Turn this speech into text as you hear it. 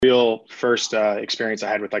real first experience I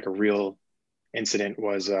had with like a real incident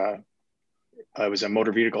was it was a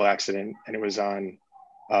motor vehicle accident, and it was on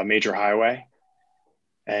a major highway,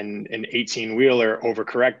 and an 18 wheeler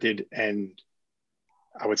overcorrected, and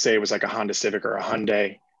I would say it was like a Honda Civic or a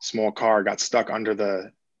Hyundai small car got stuck under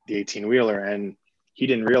the 18 wheeler, and he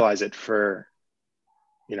didn't realize it for,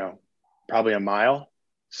 probably a mile.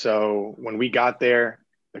 So when we got there,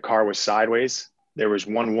 the car was sideways. There was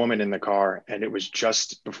one woman in the car, and it was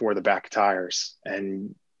just before the back tires,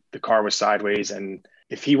 and the car was sideways. And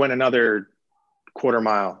if he went another quarter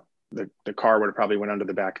mile, the car would have probably went under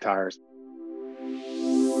the back tires.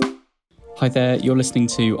 Hi there, you're listening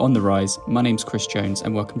to On the Rise. My name's Chris Jones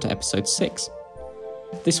and welcome to episode 6.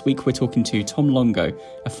 This week we're talking to Tom Longo,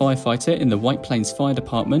 a firefighter in the White Plains Fire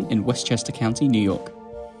Department in Westchester County, New York.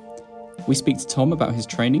 We speak to Tom about his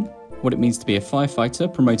training, what it means to be a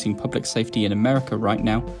firefighter promoting public safety in America right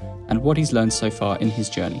now, and what he's learned so far in his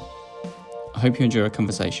journey. I hope you enjoy our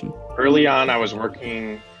conversation. Early on, I was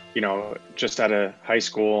working, just out of high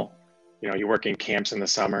school. You work in camps in the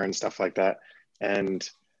summer and stuff like that. And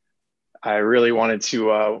I really wanted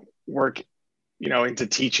to work, into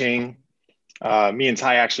teaching. Me and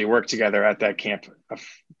Ty actually worked together at that camp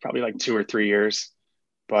probably like 2 or 3 years.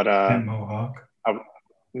 But Camp Mohawk.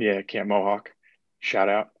 Camp Mohawk. Shout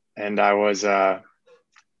out. And I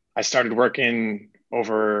started working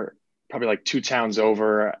over probably like 2 towns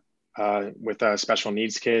over with special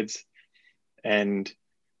needs kids. And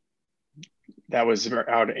that was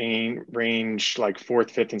out in range like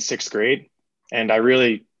 4th, 5th, and 6th grade. And I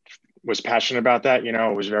really was passionate about that.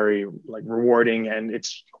 It was very like rewarding, and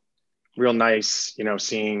it's real nice,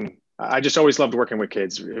 seeing. I just always loved working with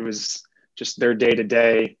kids. It was just their day to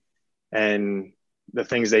day and the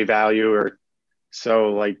things they value are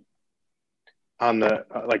so like on the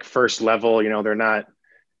like first level, they're not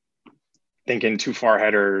thinking too far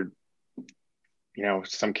ahead, or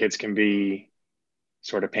some kids can be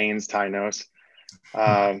sort of pains, Ty knows.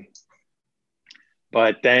 But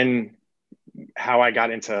then how I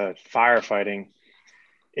got into firefighting,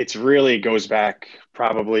 it's really goes back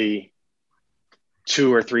probably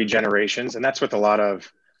 2 or 3 generations. And that's with a lot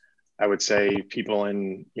of, I would say, people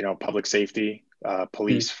in, public safety,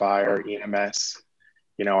 police, fire, EMS.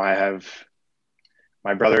 I have,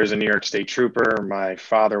 my brother is a New York State trooper. My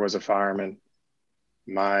father was a fireman.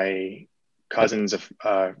 My cousin's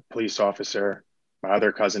a police officer. My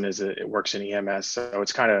other cousin works in EMS. So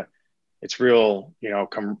it's real,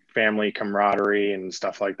 family camaraderie and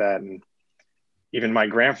stuff like that. And even my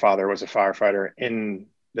grandfather was a firefighter in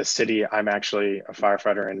the city I'm actually a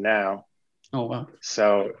firefighter in now. Oh, wow.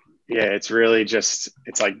 So yeah, it's really just,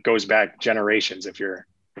 it's like goes back generations if you're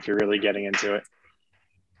really getting into it.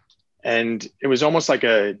 And it was almost like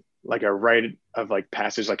a rite of like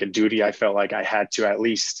passage, like a duty. I felt like I had to at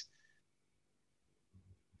least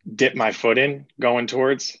dip my foot in going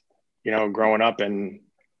towards, growing up, and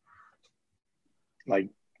like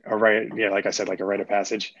like I said, like a rite of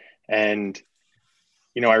passage. And,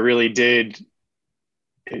 I really did.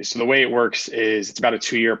 So the way it works is it's about a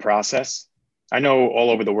 2-year process. I know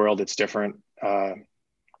all over the world it's different.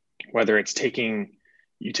 Whether it's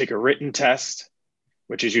you take a written test,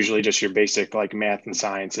 which is usually just your basic like math and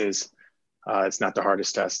sciences. It's not the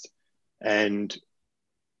hardest test. And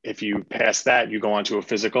if you pass that, you go on to a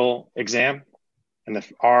physical exam. And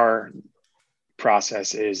our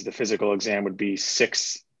process is the physical exam would be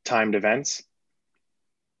 6 timed events.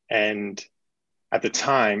 And at the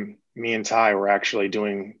time, me and Ty were actually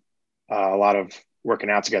doing a lot of working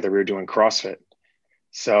out together. We were doing CrossFit.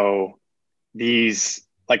 So these,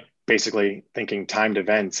 like, basically thinking timed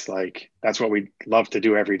events, like that's what we love to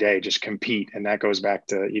do every day, just compete. And that goes back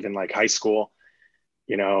to even like high school.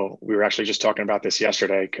 We were actually just talking about this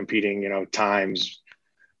yesterday, competing, times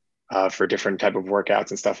for different type of workouts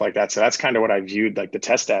and stuff like that. So that's kind of what I viewed like the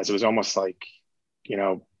test as. It was almost like,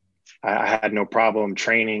 I had no problem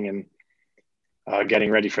training and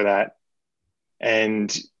getting ready for that.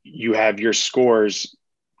 And you have your scores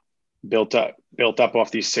built up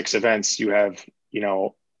off these 6 events. You have,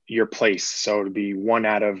 your place. So to be 1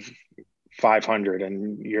 out of 500,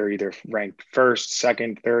 and you're either ranked 1st,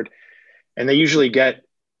 2nd, 3rd. And they usually get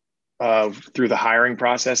through the hiring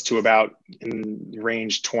process to about in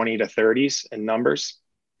range 20 to 30s in numbers,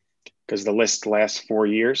 because the list lasts 4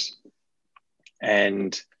 years.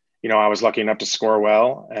 And, I was lucky enough to score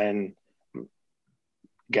well and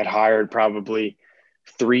get hired probably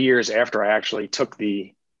 3 years after I actually took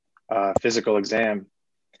the physical exam.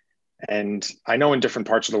 And I know in different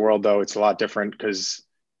parts of the world, though, it's a lot different, because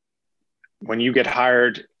when you get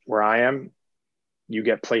hired where I am, you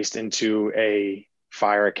get placed into a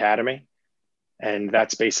fire academy. And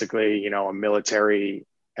that's basically, you know, a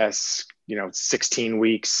military-esque, you know, 16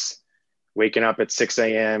 weeks, waking up at 6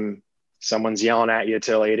 a.m., someone's yelling at you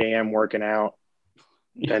till 8 a.m. working out.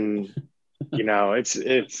 Then, you know,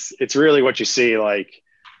 it's really what you see, like,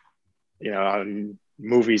 you know, on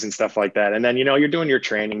movies and stuff like that. And then, you know, you're doing your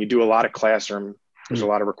training, you do a lot of classroom. There's a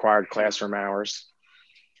lot of required classroom hours.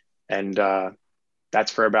 And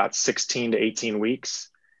that's for about 16 to 18 weeks.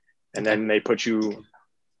 And then they put you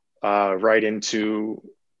right into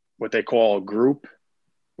what they call a group,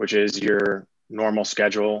 which is your normal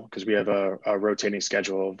schedule, because we have a rotating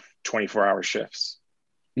schedule of 24-hour shifts.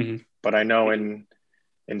 But I know in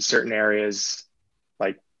certain areas,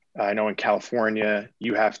 like I know in California,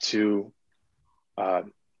 you have to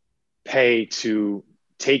pay to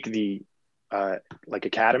take the like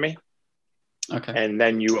academy. Okay. And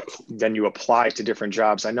then you apply to different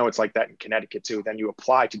jobs. I know it's like that in Connecticut too. Then you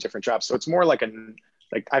apply to different jobs. So it's more like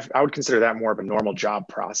I would consider that more of a normal job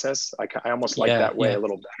process. I almost like that way a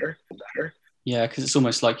little better. Yeah, because it's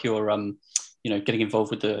almost like you're you know, getting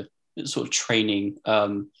involved with the sort of training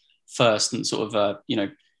first, and sort of you know,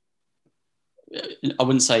 I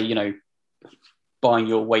wouldn't say, you know, buying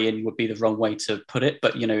your way in would be the wrong way to put it,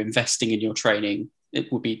 but, you know, investing in your training,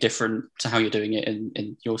 it would be different to how you're doing it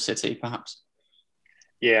in your city, perhaps.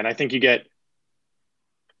 Yeah, and I think you get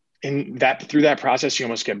through that process, you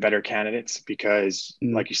almost get better candidates because,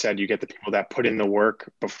 like you said, you get the people that put in the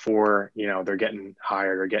work before, you know, they're getting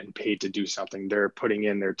hired or getting paid to do something. They're putting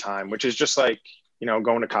in their time, which is just like, you know,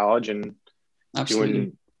 going to college and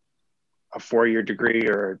doing a 4-year degree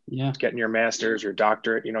or getting your master's or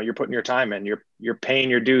doctorate. You know, you're putting your time in. You're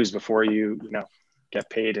paying your dues before you know, get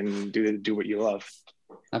paid and do what you love.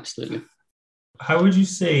 Absolutely. How would you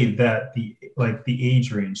say that the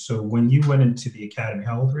age range? So when you went into the academy,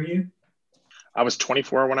 how old were you? I was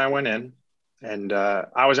 24 when I went in, and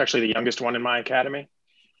I was actually the youngest one in my academy.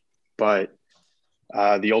 But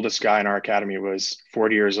the oldest guy in our academy was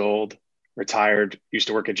 40 years old, retired, used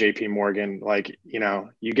to work at JP Morgan. Like, you know,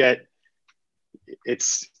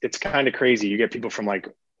 it's kind of crazy. You get people from like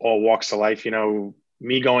all walks of life. You know,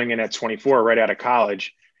 me going in at 24 right out of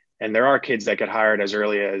college, and there are kids that get hired as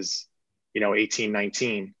early as, you know, 18,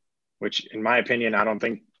 19, which in my opinion, I don't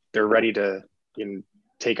think they're ready to, you know,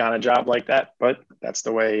 take on a job like that, but that's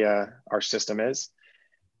the way our system is.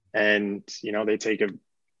 And, you know, they take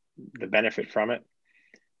the benefit from it.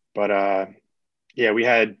 But yeah,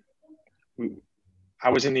 I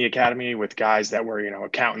was in the academy with guys that were, you know,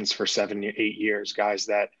 accountants for 7, 8 years, guys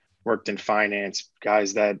that worked in finance,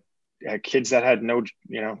 guys that had kids that had no,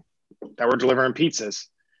 you know, that were delivering pizzas.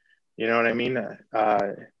 You know what I mean?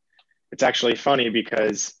 It's actually funny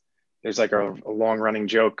because there's like a long running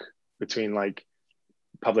joke between like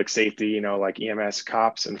public safety, you know, like EMS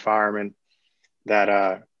cops and firemen,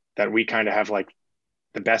 that we kind of have like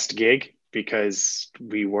the best gig because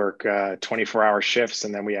we work 24-hour shifts,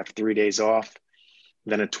 and then we have 3 days off,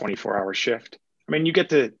 then a 24-hour shift. I mean, you get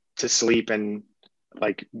to sleep and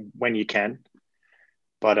like when you can,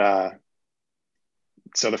 but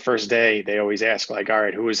so the first day they always ask like, all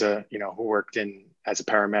right, who worked in as a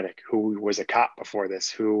paramedic, who was a cop before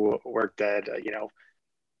this, who worked at,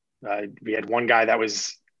 we had one guy that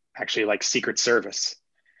was actually like Secret Service,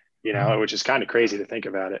 you know, which is kind of crazy to think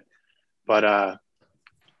about it. But,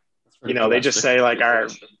 you know, they just say like, all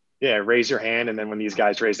right, yeah, raise your hand. And then when these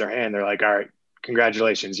guys raise their hand, they're like, all right,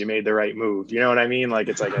 congratulations, you made the right move. You know what I mean? Like,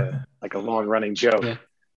 it's like a long running joke.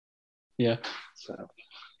 Yeah. So.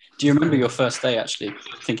 Do you remember your first day actually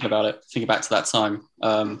thinking back to that time?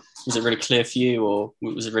 Was it really clear for you, or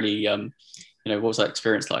was it really, you know, what was that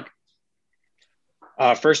experience like?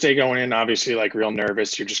 First day going in, obviously like real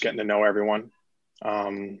nervous. You're just getting to know everyone.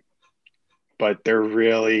 But they're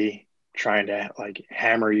really trying to like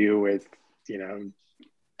hammer you with, you know,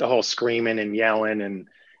 the whole screaming and yelling and,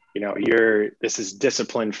 you know, this is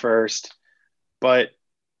discipline first. But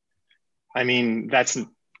I mean, that's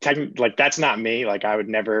not me. Like I would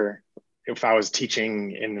never, if I was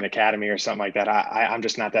teaching in an academy or something like that, I'm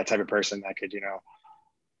just not that type of person that could, you know,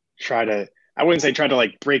 I wouldn't say try to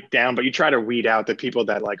like break down, but you try to weed out the people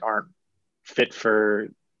that like aren't fit for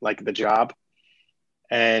like the job.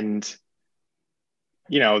 And,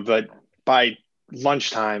 you know, but by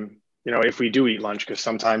lunchtime, you know, if we do eat lunch, because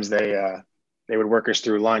sometimes they would work us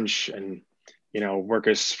through lunch and, you know, work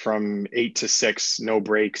us from 8 to 6, no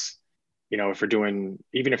breaks, you know,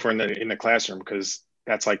 even if we're in the classroom, because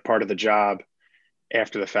that's like part of the job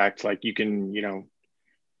after the fact. Like you can, you know,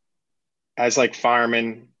 as like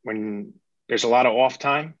firemen, when there's a lot of off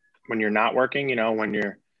time, when you're not working, you know,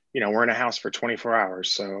 we're in a house for 24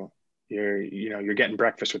 hours. So you're getting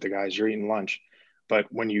breakfast with the guys, you're eating lunch. But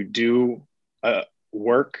when you do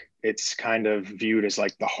work, it's kind of viewed as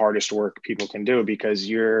like the hardest work people can do, because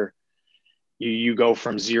you go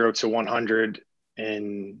from 0 to 100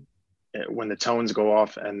 and when the tones go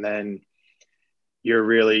off, and then you're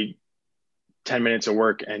really 10 minutes of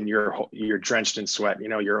work and you're drenched in sweat.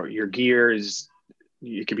 Your gear is,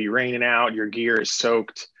 it could be raining out, your gear is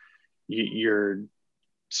soaked, you're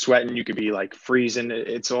sweating, you could be like freezing.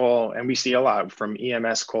 It's all, and we see a lot from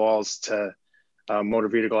EMS calls to motor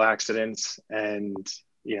vehicle accidents, and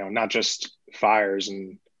not just fires.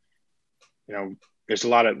 And there's a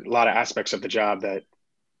lot of aspects of the job that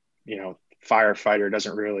firefighter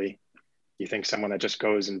doesn't really, you think someone that just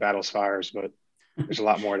goes and battles fires, but there's a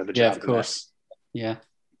lot more to the job. Yeah, of course. Yeah,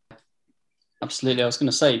 absolutely. I was going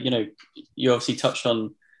to say, you obviously touched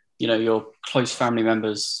on your close family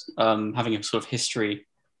members having a sort of history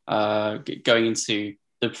going into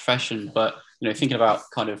the profession, but thinking about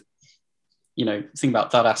thinking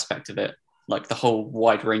about that aspect of it, like the whole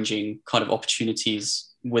wide-ranging kind of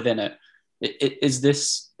opportunities within it. Is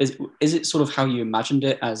it sort of how you imagined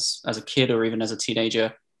it as a kid or even as a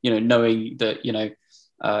teenager? Knowing that your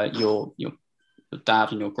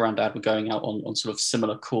dad and your granddad were going out on sort of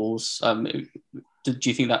similar calls. Do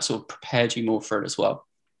you think that sort of prepared you more for it as well,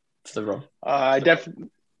 for the role? I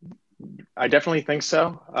definitely think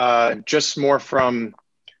so. Just more from,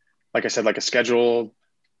 like I said, like a schedule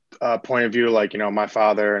point of view. Like my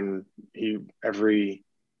father, and he, every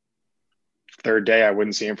third day I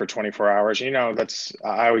wouldn't see him for 24 hours.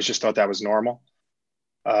 I always just thought that was normal.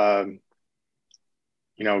 Growing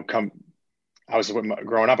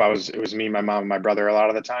up, it was me, my mom, and my brother a lot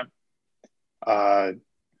of the time.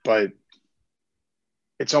 But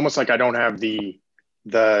it's almost like I don't have the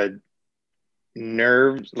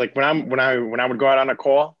nerves. Like when I would go out on a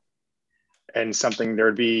call and there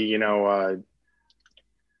would be,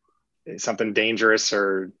 something dangerous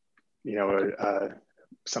or,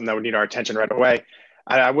 something that would need our attention right away.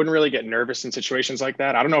 I wouldn't really get nervous in situations like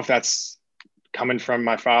that. I don't know if that's coming from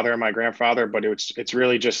my father and my grandfather, but it's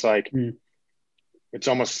really just like, it's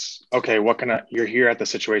almost, okay, you're here at the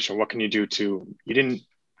situation. What can you do you didn't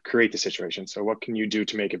create the situation. So what can you do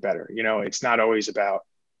to make it better? It's not always about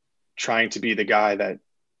trying to be the guy that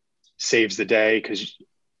saves the day, because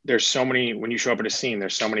there's so many, when you show up at a scene,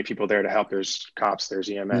 there's so many people there to help. There's cops, there's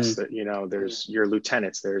EMS, there's your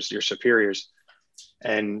lieutenants, there's your superiors,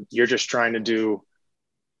 and you're just trying to do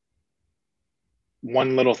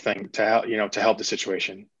one little thing to help the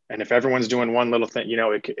situation. And if everyone's doing one little thing,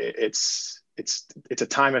 it's a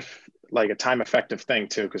time effective thing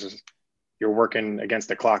too, because you're working against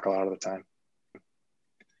the clock a lot of the time.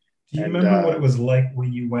 Do you remember what it was like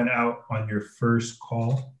when you went out on your first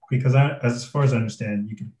call? Because as far as I understand,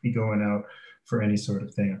 you could be going out for any sort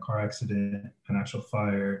of thing, a car accident, an actual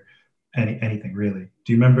fire, anything really.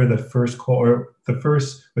 Do you remember the first call, or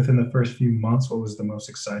within the first few months, what was the most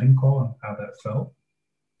exciting call and how that felt?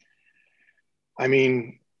 I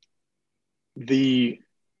mean, the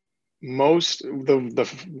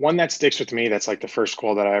one that sticks with me, that's like the first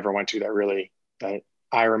call that I ever went to that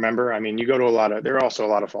I remember. I mean, you go to there are also a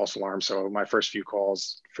lot of false alarms. So my first few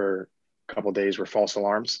calls for a couple of days were false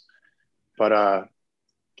alarms, but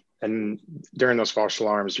and during those false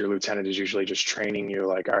alarms, your lieutenant is usually just training you,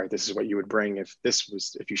 like, all right, this is what you would bring if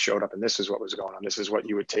you showed up and this is what was going on. This is what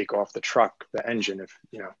you would take off the truck, the engine, if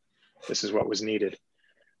this is what was needed.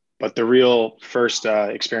 But the real first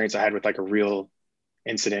experience I had with like a real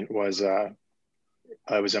incident was it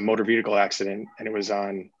was a motor vehicle accident, and it was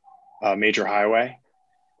on a major highway,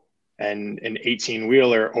 and an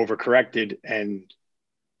 18-wheeler overcorrected, and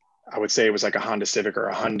I would say it was like a Honda Civic or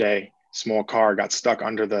a Hyundai small car got stuck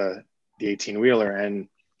under the 18-wheeler, and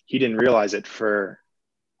he didn't realize it for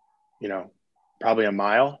probably a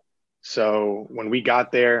mile. So when we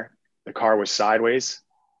got there, the car was sideways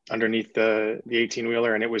underneath the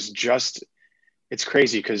 18-wheeler, and it's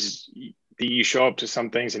crazy because you show up to some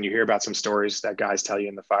things and you hear about some stories that guys tell you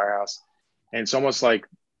in the firehouse, and it's almost like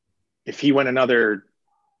if he went another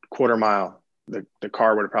quarter mile, the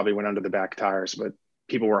car would have probably went under the back tires. But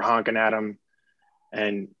people were honking at him,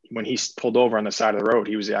 and when he pulled over on the side of the road,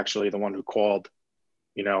 he was actually the one who called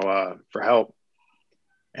for help.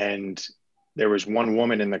 And there was one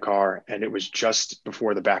woman in the car, and it was just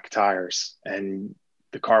before the back tires, and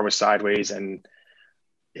the car was sideways, and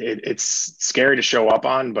it's scary to show up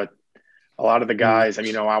on. But a lot of the guys,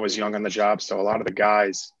 I was young on the job, so a lot of the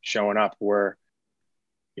guys showing up were,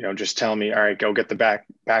 just telling me, all right, go get the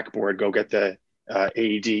backboard, go get the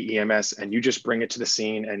AED, EMS, and you just bring it to the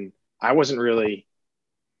scene. And I wasn't really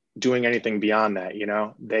doing anything beyond that.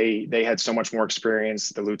 They had so much more experience,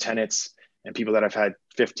 the lieutenants and people that have had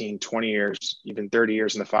 15, 20 years, even 30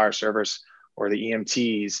 years in the fire service, or the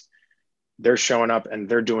EMTs, they're showing up and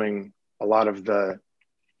they're doing a lot of the,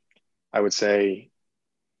 I would say,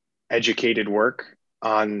 educated work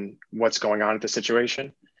on what's going on at the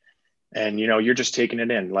situation. And, you're just taking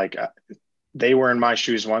it in. Like, they were in my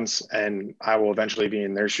shoes once, and I will eventually be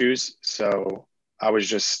in their shoes. So I was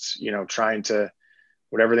just, trying to,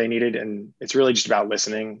 whatever they needed. And it's really just about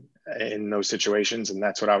listening in those situations. And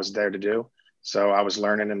that's what I was there to do. So I was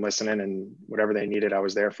learning and listening, and whatever they needed, I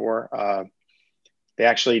was there for. They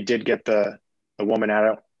actually did get the woman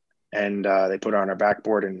out, and they put her on her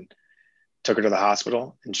backboard and took her to the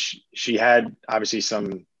hospital. And she had obviously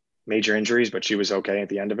some major injuries, but she was okay at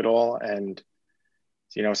the end of it all. And,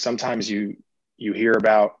 sometimes you hear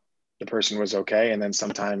about the person was okay. And then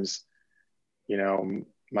sometimes,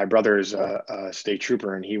 my brother's a state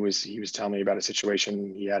trooper, and he was telling me about a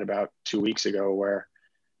situation he had about 2 weeks ago where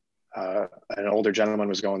an older gentleman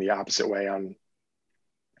was going the opposite way on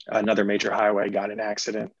another major highway, got in an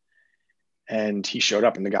accident, and he showed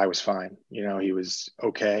up and the guy was fine. He was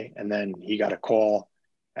okay. And then he got a call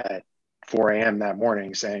at 4 a.m. that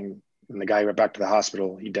morning saying, when the guy went back to the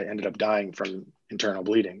hospital, he ended up dying from internal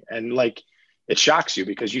bleeding. And like, it shocks you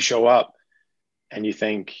because you show up and you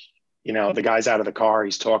think, the guy's out of the car,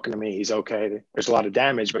 he's talking to me, he's okay. There's a lot of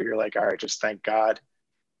damage, but you're like, all right, just thank God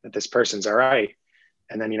that this person's all right.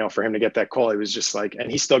 And then, for him to get that call, it was just like,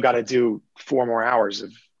 and he still got to do 4 more hours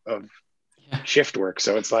of shift work.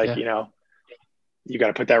 So it's like, you got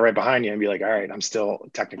to put that right behind you and be like, all right, I'm still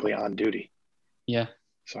technically on duty. Yeah.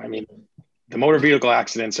 So, I mean, the motor vehicle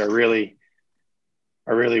accidents are really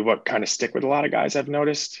what kind of stick with a lot of guys, I've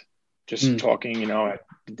noticed. Just talking, at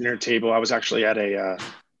the dinner table. I was actually at a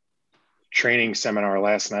training seminar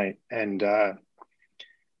last night, and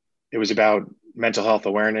it was about mental health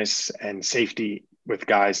awareness and safety with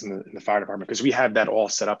guys in the fire department, because we have that all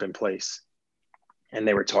set up in place. And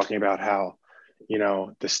they were talking about how,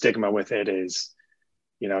 the stigma with it is,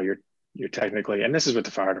 you're technically, and this is with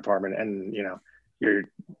the fire department, and,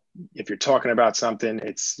 if you're talking about something,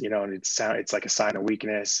 it's, it's like a sign of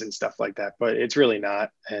weakness and stuff like that, but it's really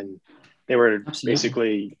not. And they were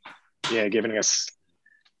basically, giving us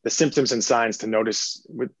the symptoms and signs to notice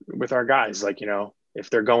with our guys. Like, if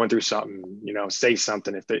they're going through something, say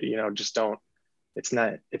something. If they, just don't,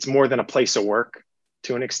 it's more than a place of work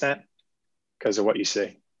to an extent because of what you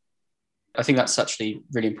see. I think that's actually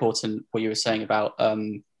really important, what you were saying about,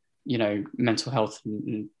 mental health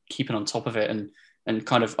and keeping on top of it. And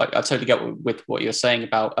kind of, I totally get with what you're saying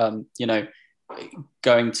about,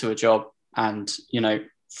 going to a job and,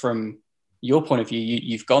 from your point of view,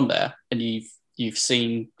 you've gone there and you've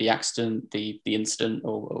seen the accident, the incident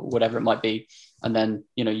or whatever it might be. And then,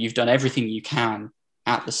 you've done everything you can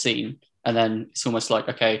at the scene. And then it's almost like,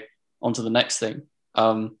 okay, on to the next thing.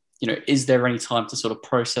 Is there any time to sort of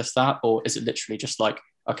process that? Or is it literally just like,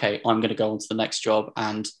 okay, I'm going to go on to the next job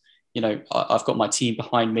and, I've got my team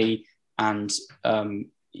behind me and,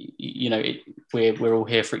 we're all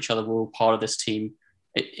here for each other. We're all part of this team.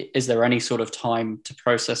 Is there any sort of time to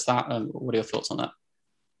process that? What are your thoughts on that?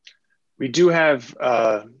 We do have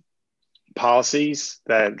policies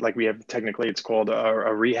that, like, we have, technically it's called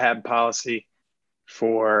a rehab policy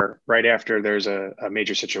for right after there's a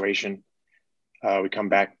major situation. We come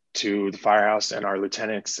back to the firehouse, and our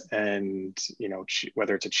lieutenants and,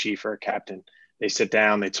 whether it's a chief or a captain, they sit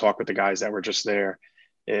down, they talk with the guys that were just there.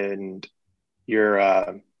 And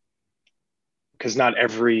you're, because not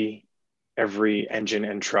every engine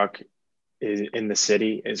and truck in the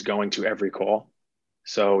city is going to every call.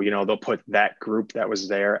 So, they'll put that group that was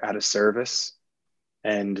there out of service,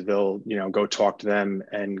 and they'll, go talk to them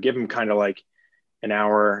and give them kind of like an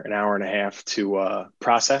hour and a half to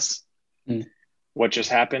process what just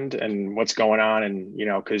happened and what's going on. And,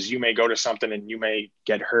 because you may go to something and you may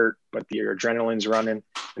get hurt, but your adrenaline's running,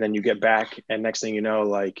 and then you get back, and next thing you know,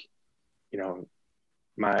 like,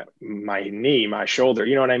 my knee, my shoulder,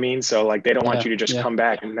 you know what I mean? So like, they don't want you to just come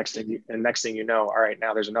back, and next thing you know, all right,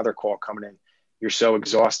 now there's another call coming in. You're so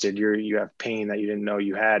exhausted. You have pain that you didn't know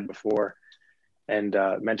you had before, and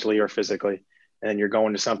mentally or physically. And then you're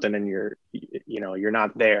going to something and you're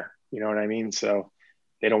not there. You know what I mean? So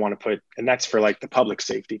they don't want to put, and that's for like the public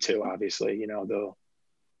safety too, obviously. They'll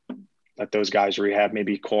let those guys rehab,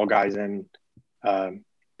 maybe call guys in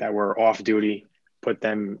that were off duty, put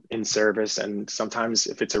them in service. And sometimes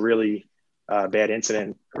if it's a really bad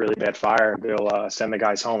incident, a really bad fire, they'll send the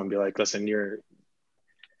guys home and be like, listen, you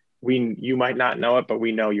might not know it, but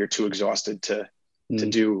we know you're too exhausted to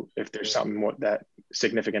do, if there's something that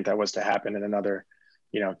significant that was to happen in another,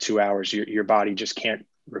 2 hours, your body just can't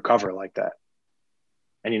recover like that.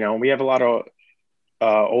 And, we have a lot of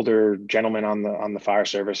older gentlemen on the fire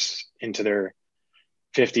service into their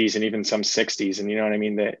 50s and even some 60s. And you know what I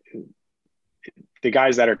mean? The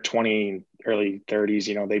guys that are 20, early 30s,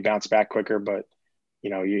 you know, they bounce back quicker, but you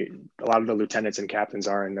know, a lot of the lieutenants and captains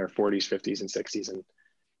are in their 40s, 50s, and 60s. And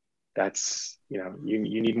that's, you know, you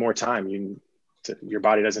need more time. Your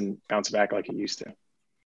body doesn't bounce back like it used to.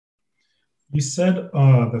 You said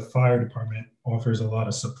the fire department offers a lot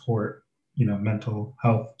of support, you know, mental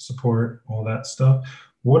health support, all that stuff.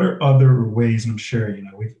 What are other ways, and I'm sure, you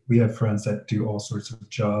know, we have friends that do all sorts of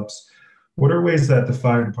jobs. What are ways that the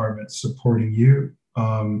fire department supporting you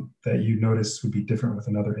that you notice would be different with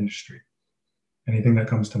another industry? Anything that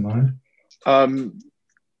comes to mind?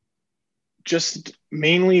 Just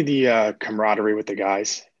mainly the camaraderie with the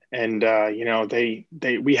guys. And, you know,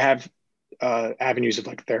 we have avenues of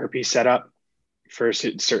like therapy set up for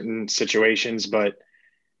certain situations, but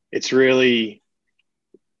it's really,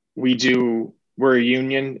 we're a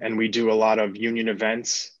union and we do a lot of union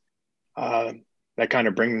events that kind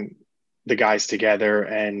of bring the guys together,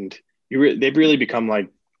 and they've really become like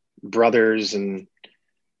brothers and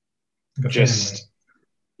Like just,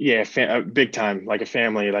 yeah, big time, like a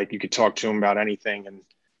family. Like you could talk to them about anything.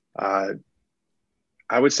 And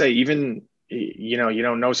I would say even, you know, you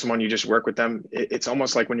don't know someone, you just work with them. It's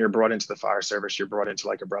almost like when you're brought into the fire service, you're brought into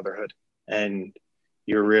like a brotherhood, and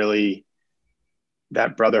you're really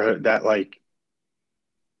that brotherhood, that like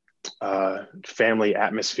family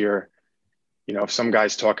atmosphere. You know, if some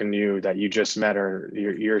guy's talking to you that you just met, or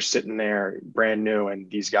you're sitting there brand new and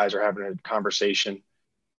these guys are having a conversation,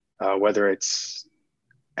 whether it's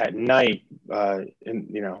at night, and,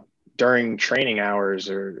 you know, during training hours,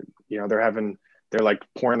 or, you know, they're like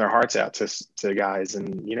pouring their hearts out to guys.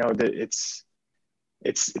 And, you know, it's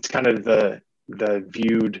kind of the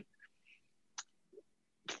viewed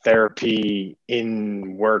therapy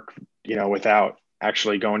in work, you know, without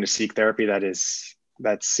actually going to seek therapy,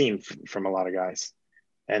 that's seen from a lot of guys.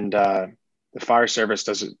 And the fire service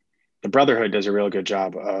the brotherhood does a real good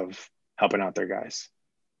job of helping out their guys.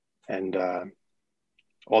 And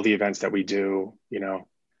all the events that we do, you know,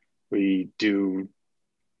 we do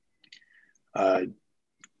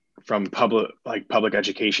from public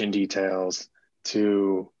education details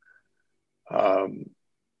to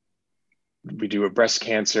we do a breast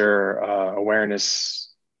cancer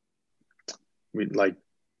awareness. We like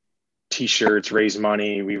T-shirts, raise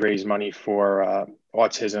money. We raise money for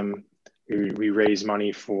autism. We raise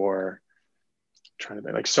money for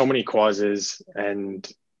like so many causes, and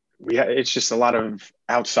it's just a lot of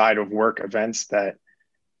outside of work events that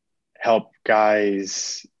help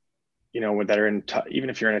guys, you know, that are even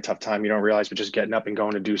if you're in a tough time, you don't realize, but just getting up and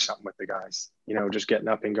going to do something with the guys, you know, just getting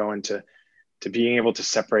up and going to being able to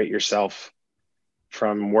separate yourself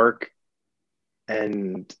from work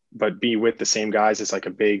but be with the same guys is like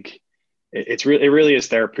it really is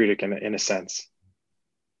therapeutic in a sense.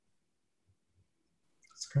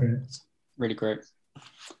 That's great. Really great.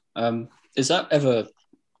 Is that ever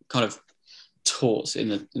kind of taught in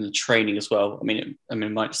the training as well? I mean,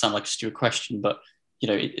 it might sound like a stupid question, but, you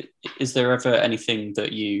know, is there ever anything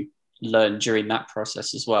that you learn during that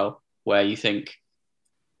process as well, where you think,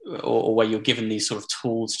 or where you're given these sort of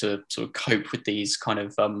tools to sort of cope with these kind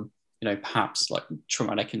of, you know, perhaps like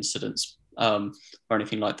traumatic incidents or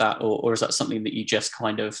anything like that? Or is that something that you just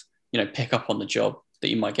kind of, you know, pick up on the job that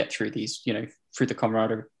you might get through these, you know, through the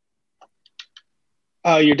camaraderie?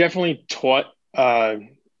 You're definitely taught,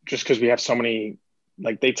 just because we have so many,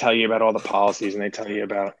 like they tell you about all the policies and they tell you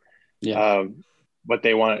about what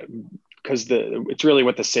they want, because it's really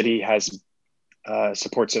what the city has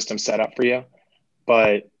support system set up for you.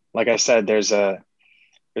 But like I said, there's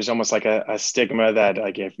almost like a stigma that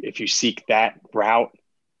like if you seek that route,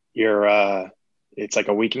 it's like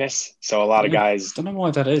a weakness. So a lot of guys don't know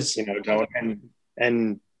why that is, you know, don't.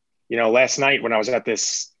 And you know, last night when I was at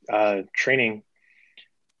this training,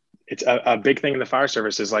 it's a big thing in the fire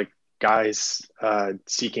service is like guys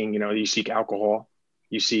seeking, you know, you seek alcohol,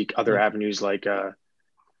 you seek other avenues like they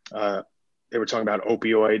were talking about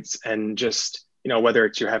opioids, and just, you know, whether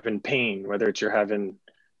it's you're having pain, whether it's you're having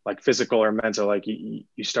like physical or mental, like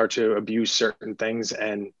you start to abuse certain things.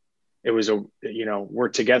 And it was you know, we're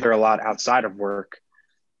together a lot outside of work,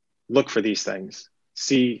 look for these things,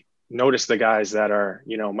 notice the guys that are,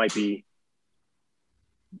 you know, might be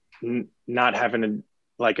not having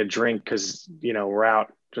a drink because, you know, we're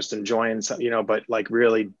out just enjoying some, you know, but like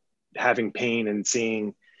really having pain and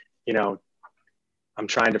seeing, you know, I'm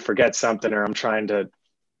trying to forget something, or I'm trying to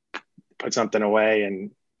put something away,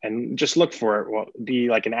 and just look for it. Well, be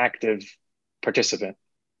like an active participant.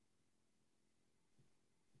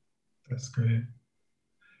 That's great.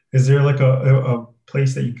 Is there like a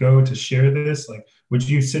place that you go to share this? Like, would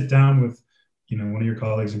you sit down with, one of your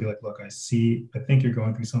colleagues and be like, look, I think you're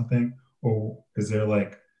going through something, or is there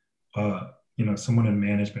like, someone in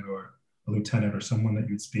management or a lieutenant or someone that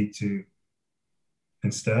you'd speak to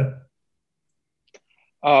instead?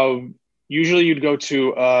 Usually you'd go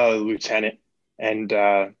to a lieutenant, and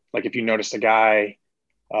like if you noticed a guy,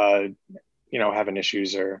 having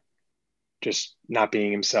issues or just not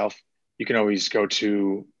being himself, you can always go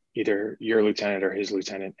to either your lieutenant or his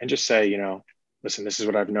lieutenant and just say, listen, this is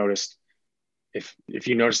what I've noticed. If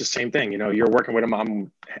you notice the same thing, you're working with him,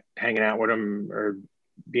 I'm hanging out with him or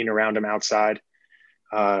being around him outside.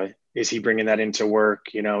 Is he bringing that into work?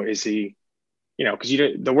 Is he, because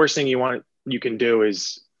the worst thing you can do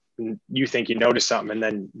is you think you notice something and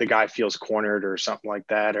then the guy feels cornered or something like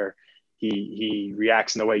that, or he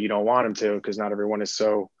reacts in the way you don't want him to, because not everyone is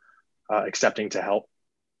so accepting to help.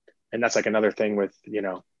 And that's like another thing with,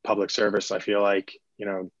 public service. I feel like,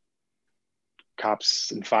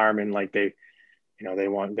 cops and firemen, like they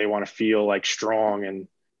want to feel like strong and,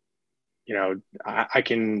 I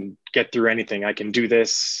can get through anything. I can do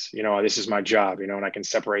this, this is my job, and I can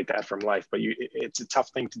separate that from life. But it's a tough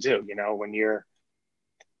thing to do, when you're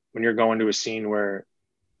going to a scene where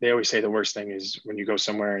they always say the worst thing is when you go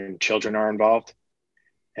somewhere and children are involved.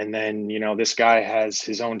 And then, this guy has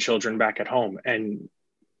his own children back at home, and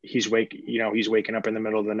he's waking up in the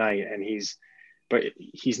middle of the night, and but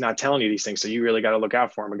he's not telling you these things. So you really got to look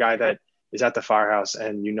out for him. A guy that is at the firehouse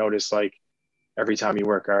and you notice like every time you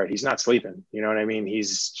work, all right, he's not sleeping. You know what I mean?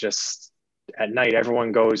 He's just at night,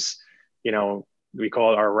 everyone goes, we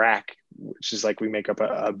call it our rack, which is like we make up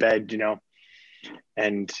a bed,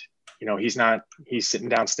 and, he's sitting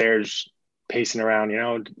downstairs, pacing around,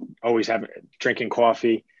 always drinking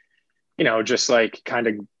coffee, just like kind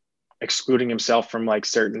of excluding himself from like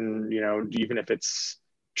certain, even if it's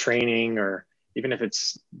training or even if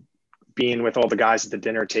it's being with all the guys at the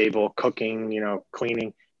dinner table, cooking,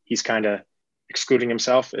 cleaning, he's kind of excluding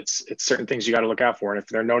himself. It's certain things you got to look out for. And if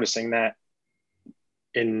they're noticing that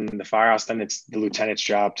in the firehouse, then it's the lieutenant's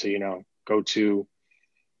job to, go to,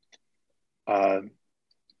 I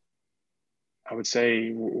would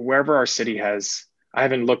say wherever our city has, I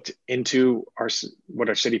haven't looked into what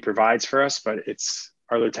our city provides for us, but it's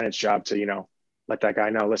our lieutenant's job to, let that guy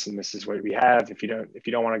know, listen, this is what we have. If you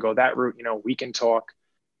don't want to go that route, we can talk,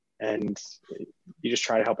 and you just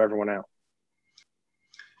try to help everyone out.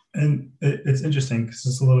 And it's interesting because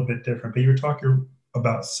it's a little bit different, but you were talking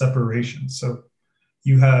about separation. So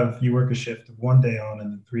you work a shift of 1 day on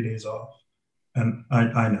and then 3 days off. And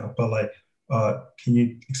I know, but like, can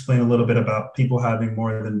you explain a little bit about people having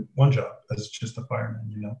more than one job as just a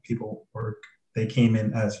fireman? People they came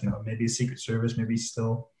in as, maybe a Secret Service, maybe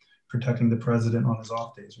still protecting the president on his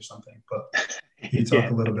off days or something. But can you talk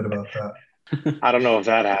a little bit about that? I don't know if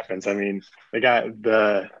that happens. I mean,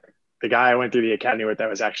 the guy I went through the academy with that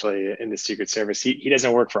was actually in the Secret Service. He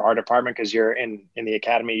doesn't work for our department because you're in the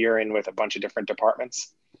academy, you're in with a bunch of different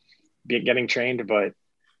departments getting trained. But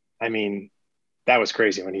I mean, that was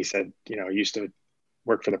crazy when he said, he used to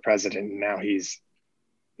work for the president and now he's,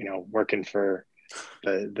 working for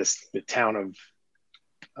the town of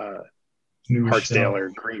Hartsdale or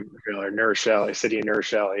Greenville or New Rochelle, city of New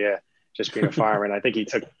Rochelle. Yeah. Just being a fireman. I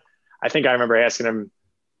think I remember asking him,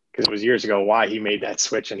 because it was years ago, why he made that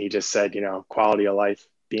switch. And he just said, quality of life,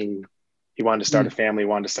 he wanted to start a family,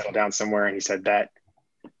 wanted to settle down somewhere. And he said that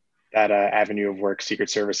avenue of work, Secret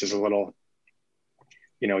Service, is a little,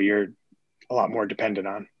 you're a lot more dependent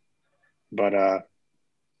on. But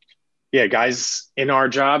yeah, guys in our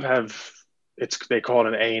job they call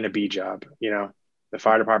it an A and a B job. The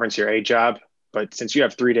fire department's your A job, but since you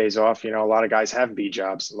have 3 days off, a lot of guys have B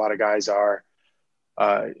jobs. A lot of guys are,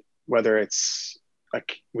 whether it's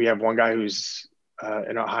like, we have one guy who's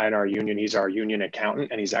high in our union. He's our union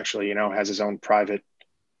accountant, and he's actually, has his own private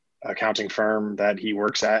accounting firm that he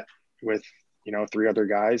works at with, 3 other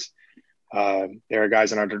guys. There are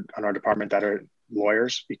guys in our department that are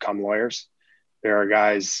lawyers, become lawyers. There are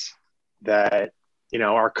guys that,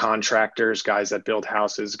 are contractors, guys that build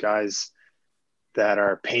houses, guys that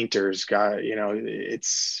are painters,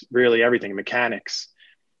 it's really everything, mechanics.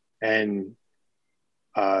 And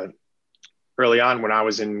early on when I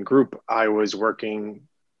was in group, I was working,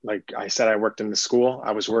 like I said, I worked in the school.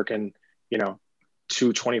 I was working, 2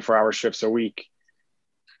 24-hour shifts a week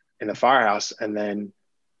in the firehouse. And then,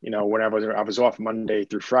 whenever I was off Monday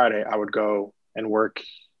through Friday, I would go and work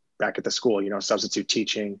back at the school, substitute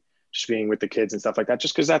teaching, just being with the kids and stuff like that,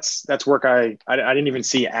 just because that's work I didn't even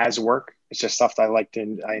see as work. It's just stuff that I liked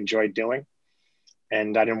and I enjoyed doing.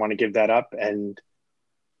 And I didn't want to give that up. And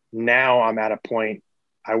now I'm at a point,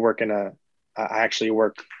 I work in a I actually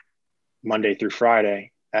work Monday through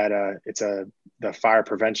Friday at the Fire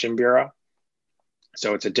Prevention Bureau.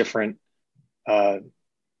 So it's a different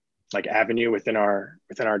like avenue within our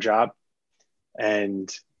job, and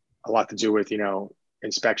a lot to do with,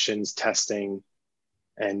 inspections, testing,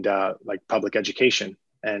 and like public education.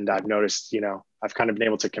 And I've noticed, I've kind of been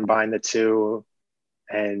able to combine the two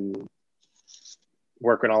and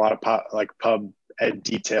work on a lot of pub ed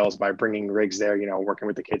details by bringing rigs there, working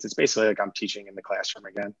with the kids. It's basically like I'm teaching in the classroom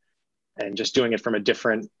again, and just doing it from a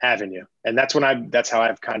different avenue. And that's how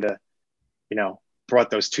I've kind of, brought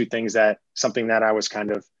those two things, that something that I was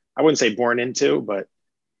kind of, I wouldn't say born into, but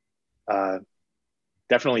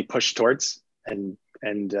definitely pushed towards, and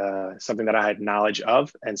something that I had knowledge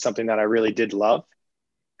of, and something that I really did love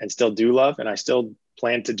and still do love. And I still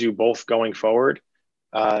plan to do both going forward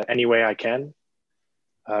any way I can.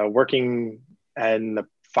 Working in the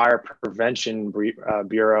Fire Prevention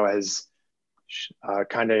Bureau has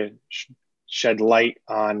kind of shed light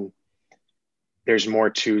on there's more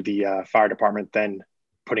to the fire department than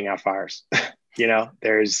putting out fires.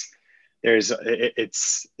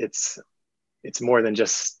 It's more than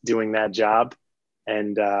just doing that job.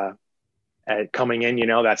 And coming in,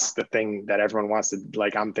 that's the thing that everyone wants to,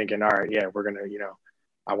 like, I'm thinking, all right, yeah, we're gonna,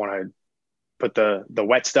 I want to put the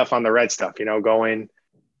wet stuff on the red stuff, go in,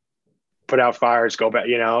 put out fires, go back,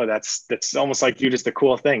 that's almost like just a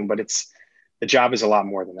cool thing, but the job is a lot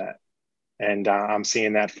more than that. And I'm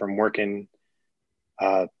seeing that from working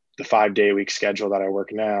the 5-day-a-week schedule that I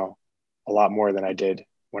work now, a lot more than I did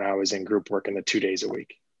when I was in group working the 2 days a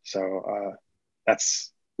week. So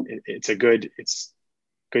it's good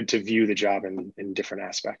to view the job in different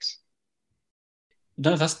aspects.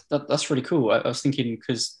 No, that's really cool. I was thinking,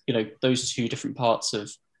 because, those two different parts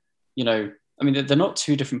of, I mean, they're not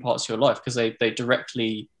two different parts of your life, because they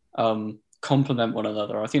directly complement one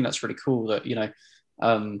another. I think that's really cool that,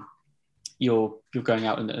 you're going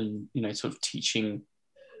out and sort of teaching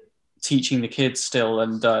the kids still,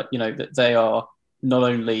 and that they are not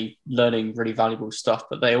only learning really valuable stuff,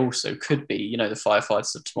 but they also could be, the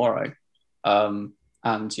firefighters of tomorrow.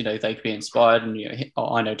 And they could be inspired. And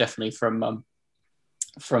I know definitely from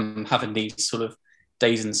having these sort of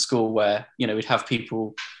days in school where we'd have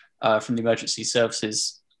people from the emergency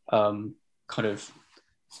services kind of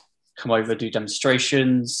come over, do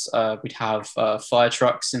demonstrations. We'd have fire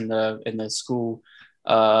trucks in the school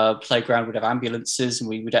playground. We'd have ambulances, and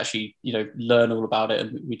we would actually learn all about it,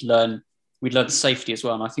 and we'd learn safety as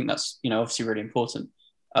well. And I think that's obviously really important.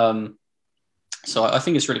 So I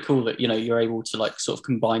think it's really cool that you're able to like sort of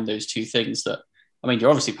combine those two things. That, I mean, you're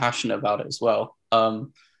obviously passionate about it as well. But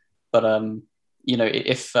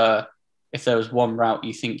if there was one route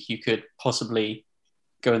you think you could possibly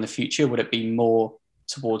go in the future, would it be more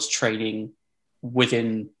towards training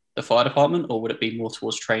within the fire department, or would it be more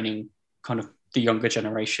towards training kind of the younger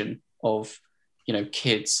generation of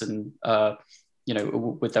kids, and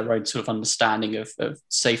with their own sort of understanding of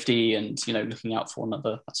safety and looking out for one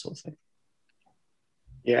another, that sort of thing?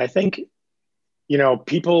 Yeah, I think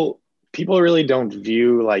people really don't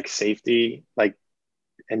view like safety like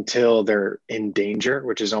until they're in danger,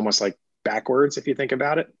 which is almost like backwards if you think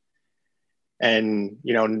about it. And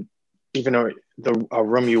even a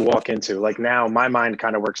room you walk into, like now, my mind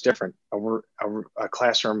kind of works different. A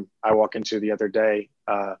classroom I walk into the other day,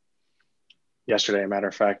 yesterday, a matter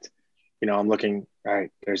of fact, I'm looking, all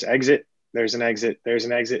right, there's exit, there's an exit, there's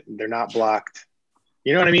an exit, they're not blocked.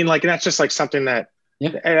 You know what I mean? Like, that's just like something that,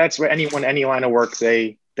 yeah, that's what any line of work,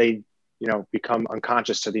 they become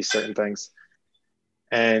unconscious to these certain things.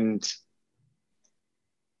 And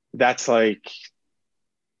that's like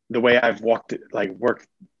the way I've worked,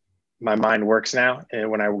 my mind works now, and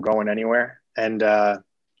when I go in anywhere. And I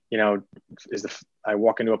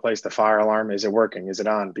walk into a place, the fire alarm, is it working? Is it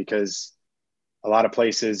on? Because a lot of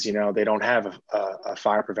places, they don't have a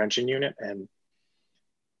fire prevention unit, and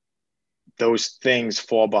those things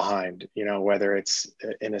fall behind, whether it's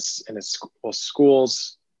in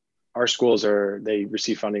schools. Our schools they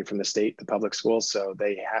receive funding from the state, the public schools, so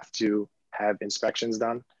they have to have inspections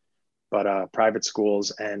done. But private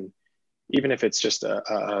schools, and even if it's just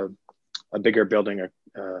a bigger building,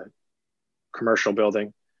 a commercial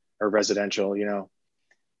building or residential,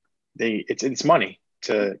 it's money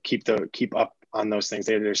to keep up on those things.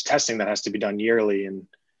 There's testing that has to be done yearly, and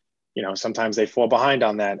sometimes they fall behind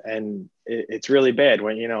on that, and it's really bad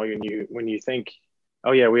when you think,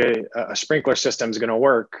 oh yeah, a sprinkler system is going to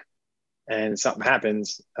work, and something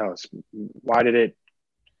happens. Oh, why did it?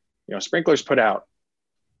 Sprinklers put out.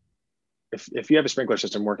 If you have a sprinkler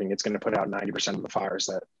system working, it's going to put out 90% of the fires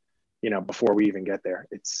that before we even get there.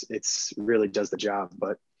 It's really does the job.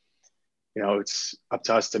 But it's up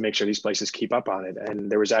to us to make sure these places keep up on it.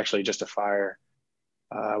 And there was actually just a fire,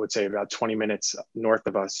 I would say about 20 minutes north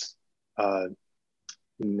of us,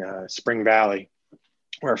 in Spring Valley,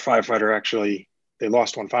 where a firefighter they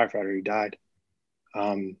lost one firefighter. He died.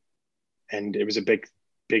 And it was a big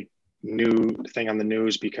new thing on the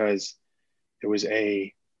news because it was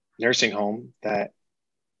a nursing home that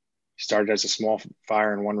started as a small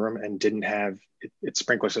fire in one room and didn't have its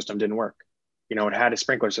sprinkler system didn't work. It had a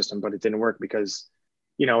sprinkler system, but it didn't work because,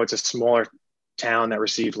 it's a smaller town that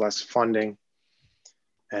received less funding,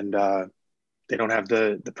 and they don't have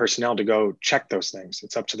the personnel to go check those things.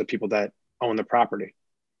 It's up to the people that own the property.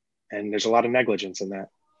 And there's a lot of negligence in that.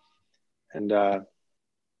 And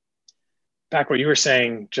back what you were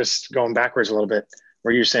saying, just going backwards a little bit,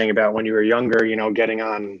 where you're saying about when you were younger, getting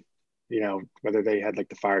on, whether they had like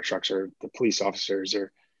the fire trucks or the police officers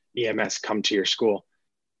or EMS come to your school,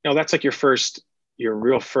 that's like your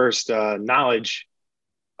real first knowledge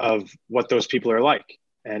of what those people are like.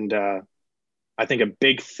 And I think a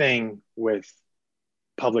big thing with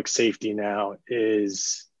public safety now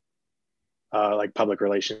is like public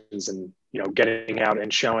relations and, getting out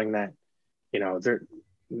and showing that,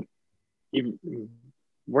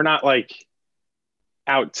 we're not like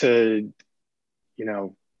out to,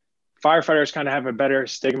 firefighters kind of have a better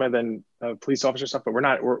stigma than police officer stuff, but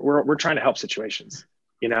we're trying to help situations,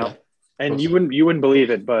 Yeah, and you wouldn't believe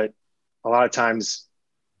it, but a lot of times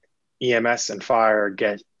EMS and fire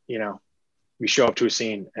get, we show up to a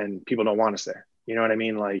scene and people don't want us there. You know what I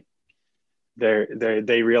mean? Like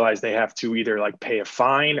they realize they have to either like pay a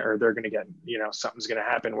fine or they're going to get, something's going to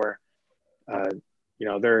happen where,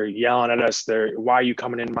 they're yelling at us. Why are you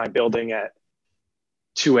coming in my building at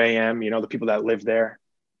 2 a.m.? The people that live there,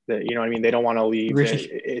 that, you know what I mean? They don't want to leave.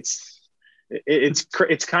 really?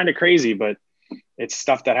 It's kind of crazy, but it's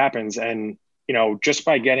stuff that happens. And, just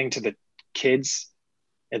by getting to the kids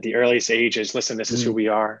at the earliest ages, listen, this is who we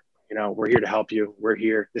are. We're here to help you. We're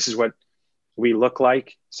here. This is what we look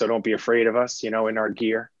like. So don't be afraid of us, in our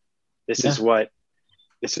gear. This is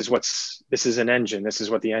an engine. This is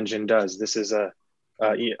what the engine does. This is a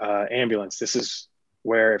ambulance. This is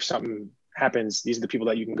where if something happens, these are the people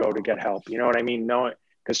that you can go to get help. You know what I mean? No,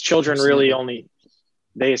 because children really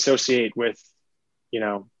they associate with,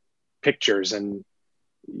 pictures, and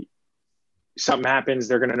something happens,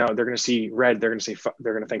 they're going to know, they're going to see red. They're going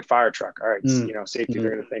to think fire truck. All right. Safety. They're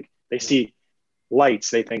going to think, they see lights.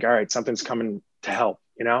 They think, all right, something's coming to help,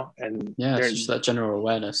 and it's just that general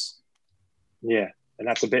awareness. Yeah. And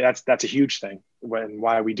that's a huge thing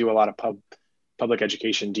why we do a lot of public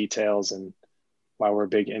education details, and why we're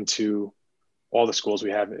big into all the schools we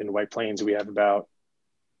have in White Plains. We have about,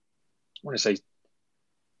 I want to say,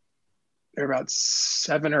 there are about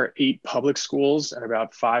 7 or 8 public schools and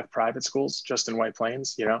about 5 private schools just in White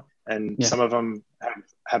Plains, and some of them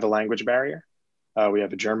have a language barrier. We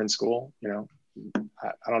have a German school, I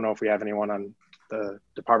don't know if we have anyone on the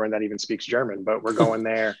department that even speaks German, but we're going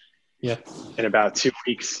there in about 2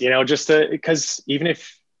 weeks, just because even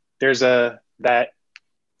if there's that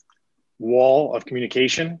wall of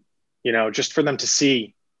communication, just for them to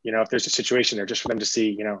see, if there's a situation there, just for them to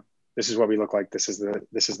see, this is what we look like. This is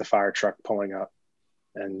the fire truck pulling up,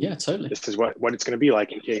 and totally. This is what it's going to be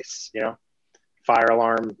like in case, fire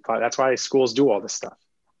alarm. That's why schools do all this stuff.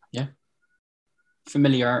 Yeah.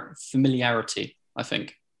 Familiarity, I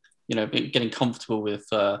think, getting comfortable with,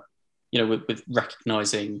 with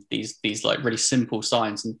recognizing these like really simple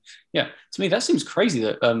signs. And to me, that seems crazy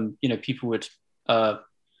that, people would not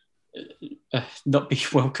be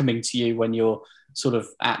welcoming to you when you're sort of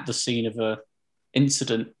at the scene of a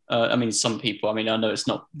incident. I mean, some people, I know it's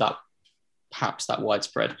not perhaps that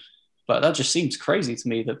widespread, but that just seems crazy to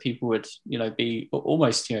me that people would, be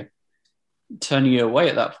almost, turning you away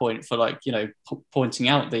at that point for like, pointing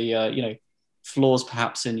out the, flaws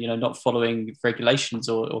perhaps in, not following regulations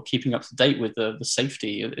or keeping up to date with the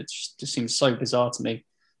safety. It just seems so bizarre to me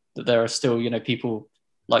that there are still, people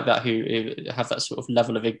like that who have that sort of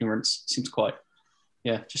level of ignorance. Seems quite,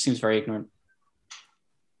 just seems very ignorant.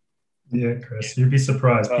 Yeah, Chris, you'd be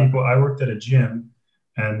surprised. I worked at a gym,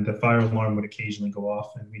 and the fire alarm would occasionally go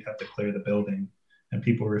off, and we'd have to clear the building, and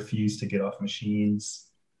people refused to get off machines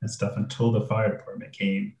and stuff until the fire department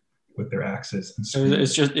came with their axes. And so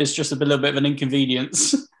it's just a little bit of an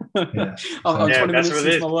inconvenience. Yeah, I'm 20 minutes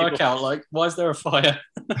into my workout. Like, why is there a fire?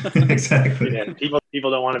 Exactly. Yeah,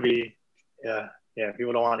 people don't want to be.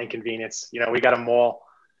 People don't want inconvenience. We got a mall.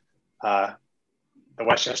 The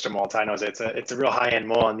Westchester Mall, Ty knows it's a real high-end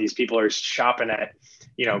mall, and these people are shopping at,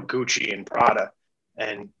 Gucci and Prada,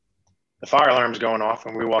 and the fire alarm's going off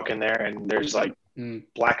when we walk in there, and there's like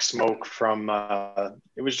black smoke from,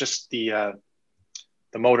 it was just the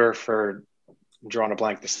motor for, I'm drawing a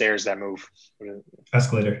blank, the stairs that move.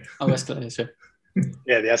 Escalator. Oh, escalator, sure.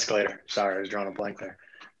 Yeah, the escalator. Sorry, I was drawing a blank there.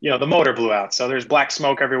 The motor blew out. So there's black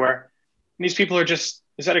smoke everywhere. And these people are just,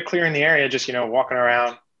 instead of clearing the area, just, walking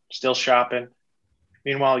around, still shopping.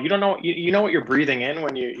 Meanwhile, you don't know, you know what you're breathing in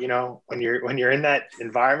when when you're in that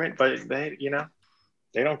environment, but they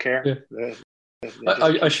don't care. Yeah.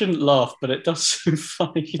 I shouldn't laugh, but it does seem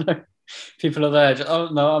funny, people are there. Just, oh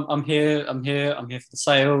no, I'm here for the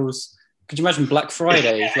sales. Could you imagine Black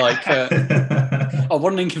Friday? Like, oh,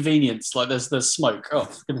 what an inconvenience! Like, there's smoke. Oh,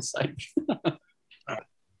 for goodness sake.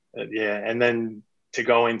 Yeah, and then to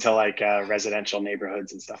go into like residential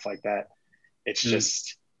neighborhoods and stuff like that, it's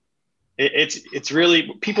just it's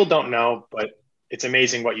really, people don't know, but it's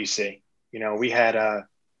amazing what you see. We had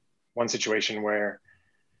one situation where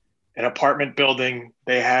an apartment building,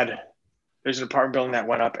 there's an apartment building that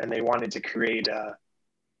went up, and they wanted to create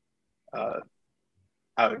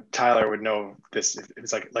Tyler would know this.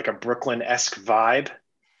 It's like a Brooklyn-esque vibe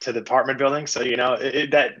to the apartment building. So,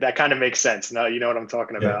 that kind of makes sense. Now, you know what I'm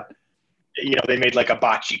talking about. They made like a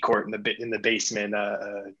bocce court in the basement.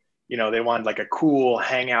 They wanted like a cool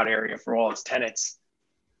hangout area for all its tenants.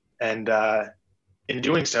 And in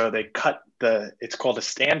doing so, they cut it's called a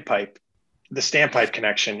standpipe. The standpipe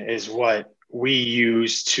connection is what we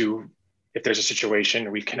use to, if there's a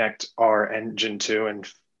situation, we connect our engine to, and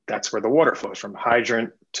that's where the water flows from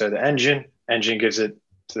hydrant to the engine. Engine gives it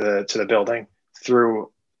to the building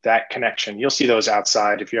through that connection. You'll see those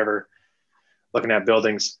outside if you're ever looking at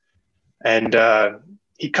buildings. And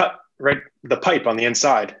he cut the pipe on the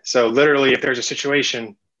inside. So literally, if there's a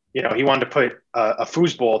situation, he wanted to put a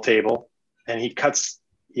foosball table, and he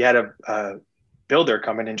had a builder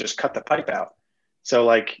come in and just cut the pipe out. So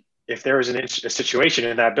like, if there was a situation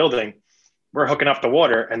in that building, we're hooking up the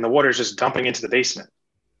water, and the water is just dumping into the basement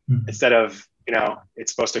instead of,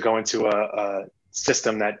 it's supposed to go into a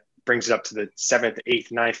system that brings it up to the 7th,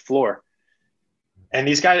 8th, 9th floor. And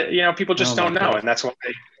these guys, people just don't know. And that's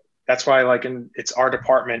why like it's our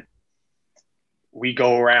department. We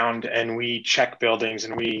go around and we check buildings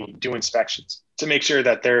and we do inspections to make sure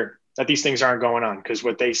that these things aren't going on. Because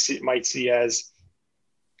what they might see as,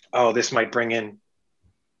 oh, this might bring in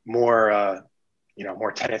more,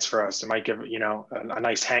 more tenants for us. It might give, a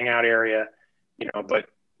nice hangout area, but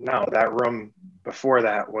no, that room before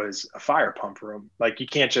that was a fire pump room. Like, you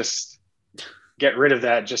can't just get rid of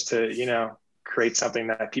that just to, create something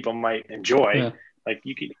that people might enjoy. Yeah. Like,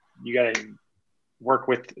 you got to work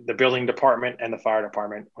with the building department and the fire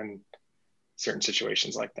department when certain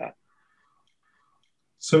situations like that.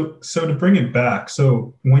 So to bring it back,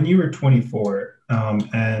 so when you were 24,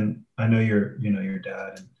 and I know your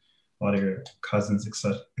dad and a lot of your cousins,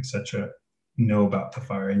 et cetera, know about the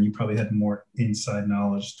fire, and you probably had more inside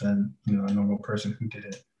knowledge than a normal person who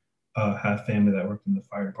didn't have family that worked in the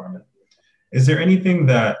fire department. Is there anything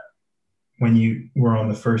that, when you were on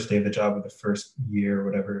the first day of the job, or the first year, or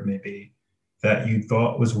whatever it may be, that you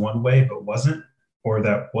thought was one way but wasn't, or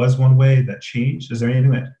that was one way that changed? Is there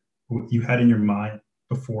anything that you had in your mind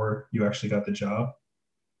before you actually got the job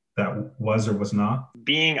that was or was not?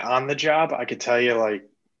 Being on the job, I could tell you, like,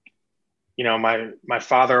 my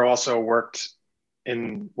father also worked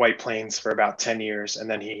in White Plains for about 10 years. And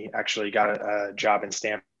then he actually got a job in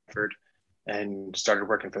Stanford and started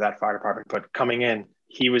working for that fire department. But coming in,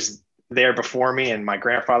 he was there before me, and my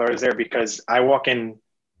grandfather was there, because I walk in,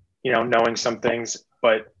 knowing some things,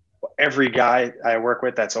 but every guy I work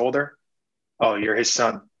with that's older, oh, you're his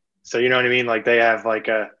son. So, you know what I mean? Like, they have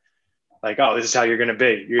oh, this is how you're going to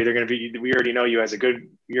be. You're either going to be, we already know you as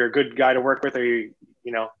you're a good guy to work with, or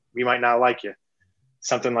we might not like you,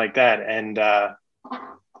 something like that. And I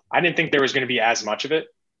didn't think there was going to be as much of it,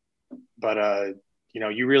 but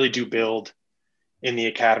you really do build in the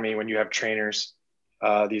academy when you have trainers,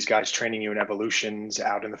 these guys training you in evolutions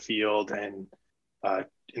out in the field and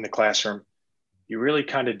in the classroom. You really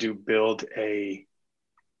kind of do build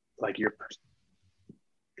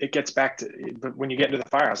it gets back to, but when you get into the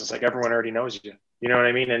firehouse, it's like everyone already knows you. You know what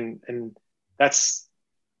I mean? And that's,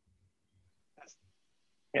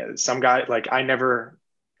 some guy, like, I never,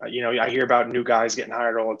 I hear about new guys getting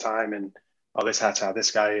hired all the time, and oh, that's how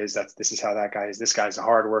this guy is. This is how that guy is. This guy's a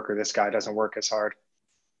hard worker. This guy doesn't work as hard.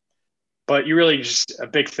 But you really just, a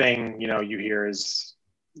big thing, you hear is,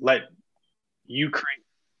 let you create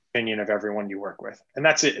the opinion of everyone you work with. And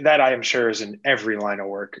that's it. That, I am sure, is in every line of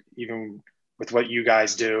work, even with what you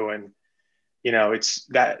guys do. And, it's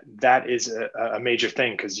that is a major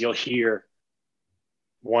thing, because you'll hear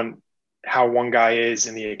one how one guy is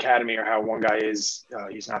in the academy or how one guy is,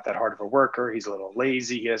 he's not that hard of a worker. He's a little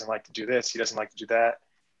lazy. He doesn't like to do this. He doesn't like to do that.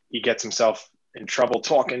 He gets himself in trouble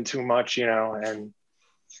talking too much,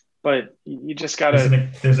 but you just gotta.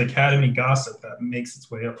 There's academy gossip that makes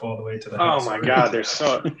its way up all the way to the house. Oh my God, there's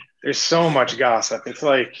so much gossip. It's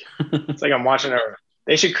like I'm watching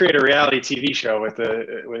they should create a reality TV show with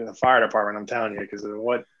the fire department. I'm telling you, because of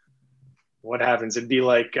what happens. It'd be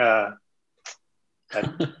like I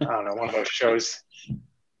don't know, one of those shows.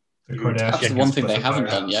 That's the one thing they haven't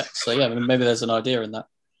done yet. So yeah, maybe there's an idea in that.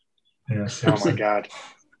 Yeah, oh my God.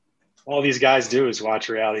 All these guys do is watch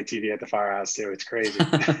reality TV at the firehouse too. It's crazy.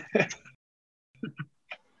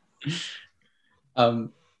 So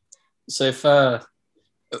if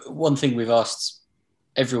one thing we've asked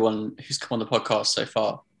everyone who's come on the podcast so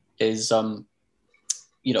far is,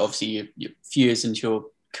 obviously you're a few years into your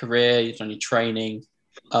career, you've done your training,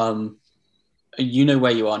 you know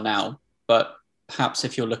where you are now, but perhaps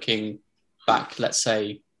if you're looking back, let's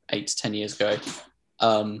say 8 to 10 years ago,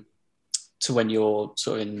 to when you're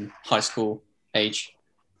sort of in high school age,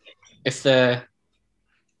 if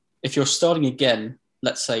you're starting again,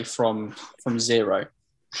 let's say from zero,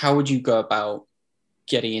 how would you go about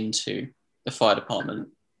getting into the fire department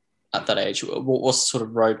at that age? What's the sort of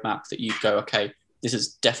roadmap that you'd go, okay, this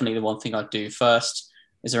is definitely the one thing I'd do first?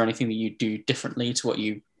 Is there anything that you do differently to what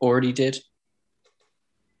you already did?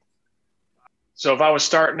 So if I was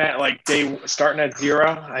starting at zero,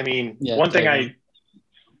 I mean, one thing I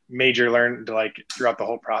major learned throughout the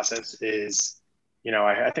whole process is,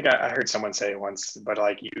 I think I heard someone say it once, but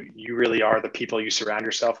you really are the people you surround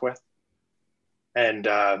yourself with. And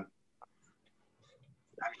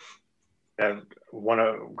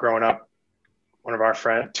growing up,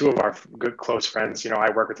 two of our good close friends, I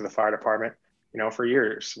work with the fire department, for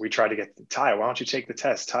years. We tried to get Ty, why don't you take the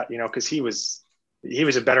test? Ty, because he was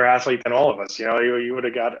a better athlete than all of us. You would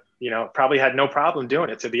have got, probably had no problem doing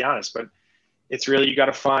it, to be honest. But it's really, you got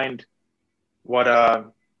to find what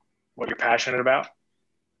you're passionate about.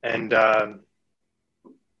 And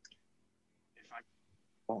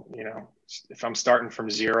if I'm starting from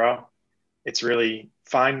zero, it's really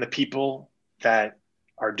find the people that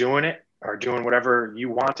are doing it, are doing whatever you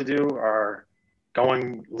want to do, are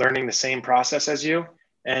learning the same process as you.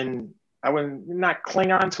 And I would not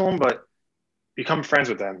cling on to them, but become friends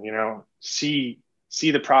with them, see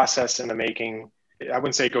the process in the making. I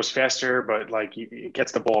wouldn't say it goes faster, but it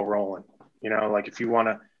gets the ball rolling, if you want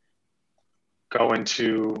to go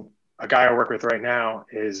into, a guy I work with right now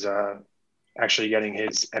is actually getting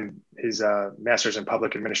his master's in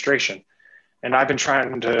public administration. And I've been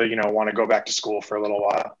trying to, want to go back to school for a little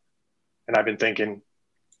while. And I've been thinking,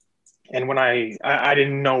 and when I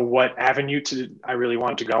didn't know what avenue I really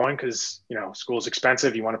wanted to go in, because, school's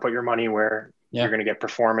expensive. You want to put your money where you're going to get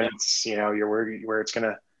performance, you're where it's going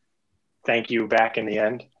to thank you back in the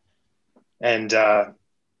end. And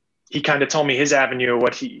he kind of told me his avenue,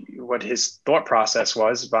 what his thought process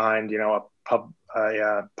was behind, a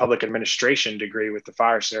public administration degree with the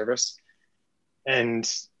fire service. And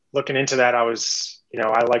looking into that, I was,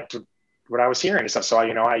 I liked what I was hearing and stuff. So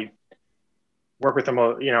I work with him,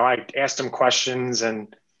 I asked him questions,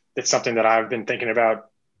 and it's something that I've been thinking about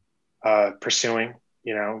pursuing,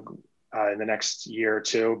 in the next year or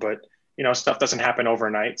two, but, stuff doesn't happen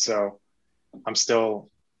overnight. So I'm still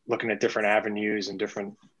looking at different avenues and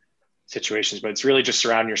different situations, but it's really just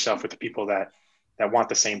surround yourself with the people that want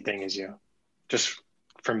the same thing as you. Just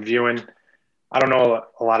from viewing, I don't know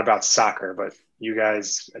a lot about soccer, but you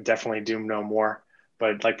guys definitely do know more.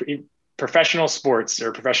 But professional sports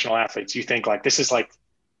or professional athletes, you think this is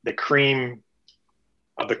the cream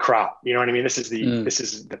of the crop. You know what I mean? This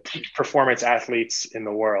is the peak performance athletes in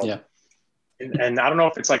the world. Yeah. And I don't know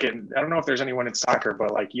if it's I don't know if there's anyone in soccer,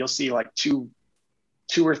 but you'll see two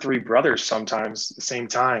or three brothers sometimes at the same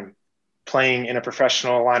time playing in a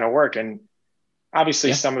professional line of work. And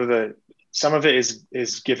obviously some of it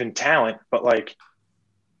is given talent, but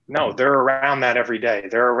no, they're around that every day.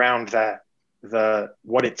 They're around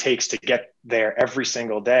what it takes to get there every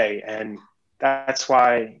single day. And that's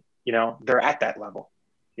why, they're at that level,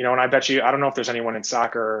 and I bet you, I don't know if there's anyone in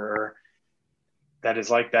soccer or that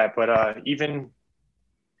is like that, but even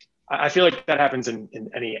I feel like that happens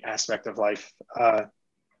in any aspect of life,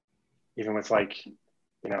 even with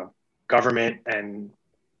government and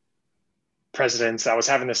presidents. I was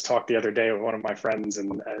having this talk the other day with one of my friends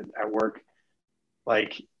at work,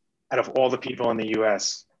 out of all the people in the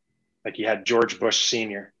US, you had George Bush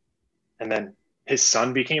Sr. and then his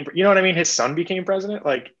son became, you know what I mean? His son became president.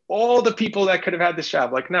 All the people that could have had this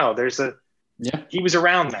job, no, he was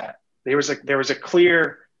around that. There was a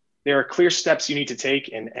clear there are clear steps you need to take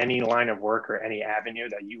in any line of work or any avenue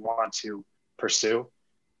that you want to pursue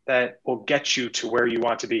that will get you to where you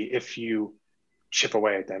want to be if you chip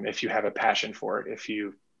away at them, if you have a passion for it, if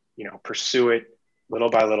you, pursue it little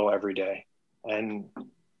by little every day. And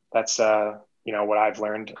that's, what I've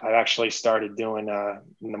learned. I've actually started doing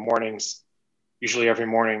in the mornings, usually every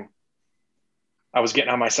morning, I was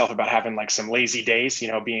getting on myself about having like some lazy days,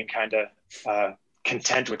 being kind of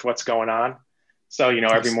content with what's going on. So,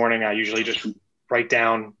 every morning I usually just write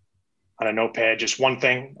down on a notepad just one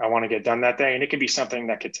thing I want to get done that day. And it could be something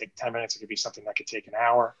that could take 10 minutes. It could be something that could take an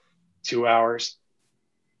hour, 2 hours.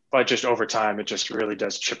 But just over time, it just really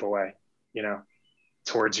does chip away,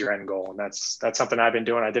 towards your end goal. And that's something I've been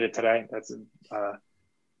doing. I did it today.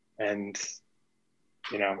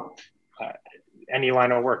 Any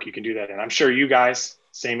line of work you can do that in. I'm sure you guys,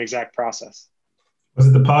 same exact process. Was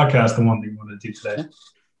it the podcast the one that you wanted to do today?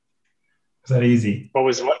 Is that easy?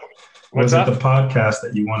 What's it the podcast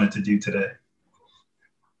that you wanted to do today?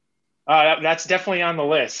 That's definitely on the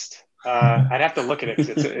list. I'd have to look at it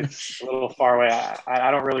because it's a little far away. I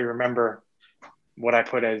don't really remember what I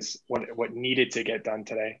put as what needed to get done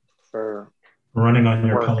today for running on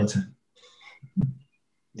your Peloton.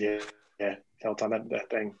 Yeah, felt on that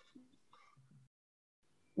thing.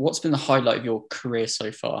 What's been the highlight of your career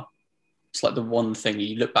so far? It's like the one thing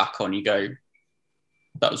you look back on, you go,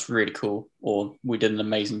 that was really cool, or we did an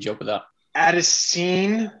amazing job with that. At a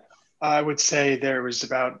scene, I would say there was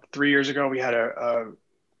about 3 years ago, we had a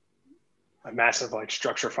massive like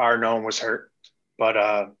structure fire. No one was hurt,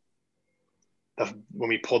 but when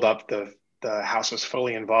we pulled up, the house was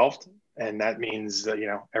fully involved, and that means that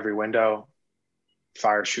every window,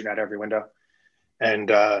 fire shooting at every window. And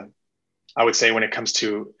I would say when it comes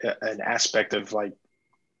to an aspect of like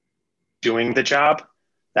doing the job,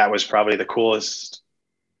 that was probably the coolest.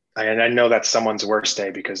 And I know that's someone's worst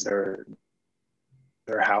day because their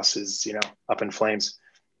house is up in flames,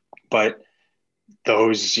 but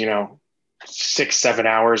those 6-7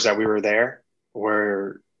 hours that we were there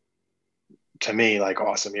were, to me, like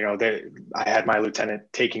awesome. I had my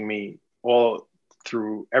lieutenant taking me all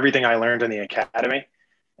through everything I learned in the academy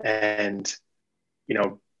and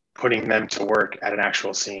putting them to work at an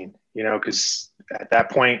actual scene, because at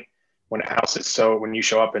that point when when you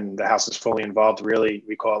show up and the house is fully involved, really,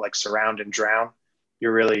 we call it like surround and drown.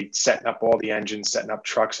 You're really setting up all the engines, setting up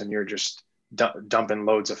trucks, and you're just dumping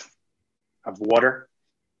loads of water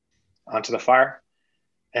onto the fire.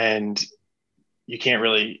 And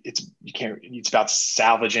it's about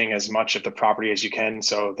salvaging as much of the property as you can.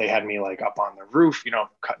 So they had me like up on the roof,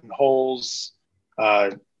 cutting holes,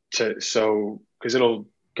 because it'll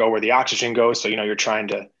go where the oxygen goes. So, you're trying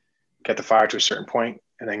to get the fire to a certain point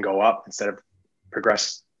and then go up instead of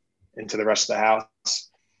progress into the rest of the house.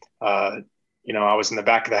 I was in the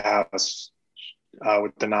back of the house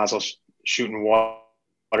with the nozzle shooting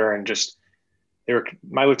water, and just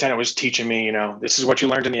my lieutenant was teaching me, this is what you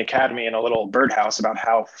learned in the academy in a little birdhouse about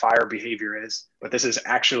how fire behavior is, but this is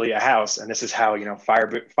actually a house, and this is how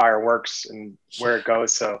fire works and where it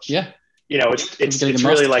goes. So it's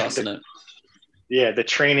really like the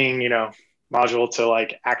training module to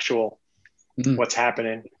like actual what's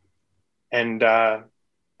happening. And I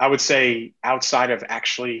would say outside of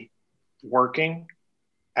actually working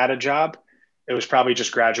at a job, it was probably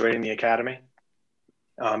just graduating the academy.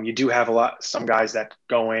 You do have some guys that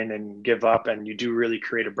go in and give up, and you do really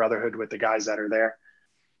create a brotherhood with the guys that are there.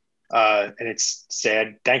 And it's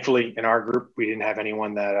sad. Thankfully, in our group, we didn't have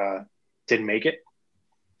anyone that didn't make it,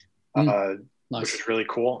 Nice. Which was really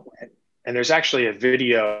cool. And there's actually a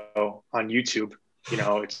video on YouTube.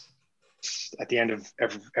 It's at the end of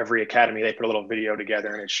every academy, they put a little video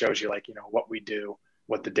together, and it shows you like, what we do,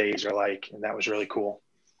 what the days are like. And that was really cool.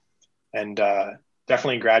 And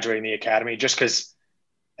definitely graduating the academy, just because,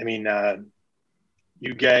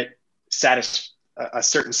 you get a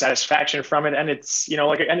certain satisfaction from it. And it's,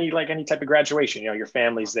 like any type of graduation, your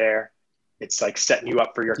family's there. It's like setting you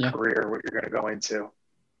up for your career, what you're going to go into.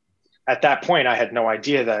 At that point, I had no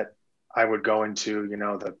idea that I would go into,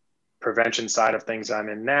 the prevention side of things I'm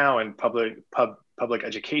in now, and public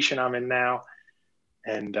education I'm in now,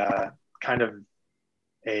 and kind of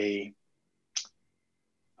a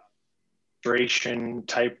administration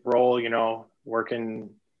type role, working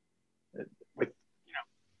with,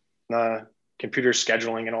 computer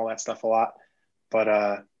scheduling and all that stuff a lot.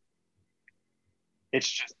 But it's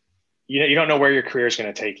just, you don't know where your career is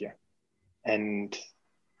going to take you. And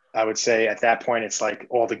I would say at that point, it's like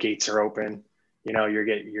all the gates are open,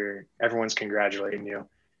 everyone's congratulating you,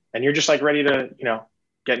 and you're just like ready to,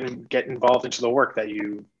 get involved into the work that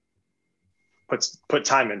you put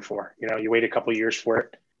time in for. You wait a couple of years for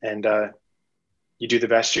it, and you do the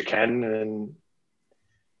best you can. And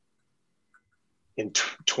in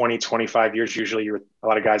 20, 25 years, usually a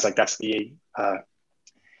lot of guys like that's the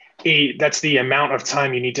amount of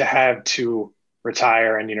time you need to have to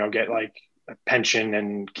retire and, get like a pension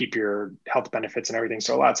and keep your health benefits and everything.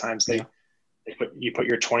 So a lot of times you put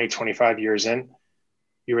your 20, 25 years in,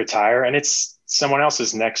 you retire, and it's someone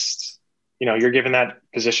else's next, you're giving that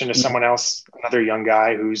position to someone else, another young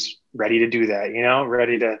guy who's ready to do that,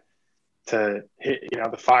 ready to hit,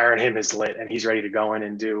 the fire in him is lit and he's ready to go in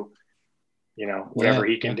and do, whatever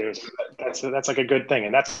he can do. So that's like a good thing.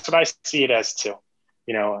 And that's what I see it as too,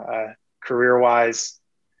 career wise.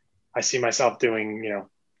 I see myself doing,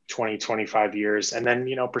 20, 25 years and then,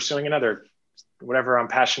 pursuing another, whatever I'm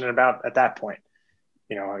passionate about at that point.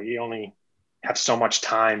 You only have so much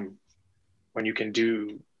time when you can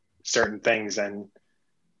do certain things, and,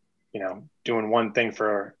 doing one thing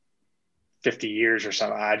for 50 years or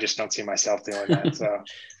something, I just don't see myself doing that. So,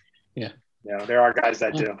 there are guys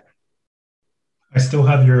that do. I still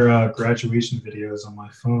have your graduation videos on my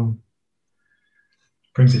phone.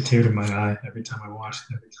 Brings a tear to my eye every time I watch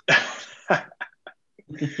them.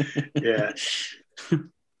 Yeah.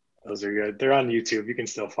 Those are good. They're on YouTube. You can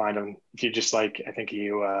still find them. If you just I think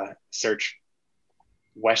you search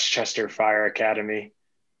Westchester Fire Academy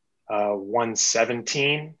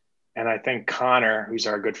 117. And I think Connor, who's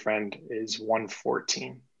our good friend, is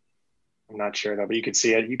 114. I'm not sure though, but you could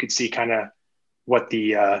see it. You could see kind of what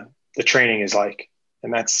the training is like.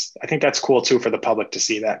 And I think that's cool too for the public to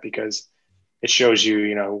see that, because it shows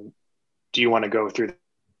you, do you want to go through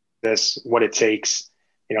this, what it takes,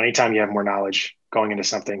 anytime you have more knowledge going into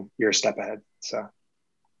something, you're a step ahead. So.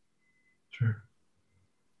 Sure.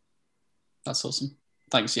 That's awesome.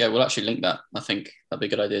 Thanks. Yeah, we'll actually link that. I think that'd be a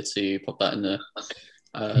good idea to pop that in the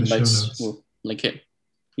notes. We'll link it.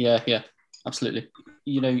 Yeah, absolutely.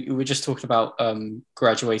 We were just talking about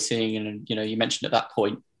graduating, and you mentioned at that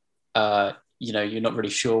point, you're not really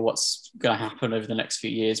sure what's going to happen over the next few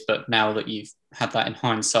years, but now that you've had that in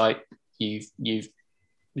hindsight, you've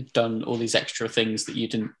done all these extra things that you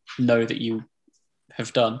didn't know that you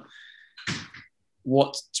have done.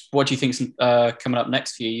 What do you think's coming up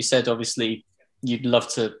next for you? You said obviously you'd love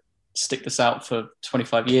to stick this out for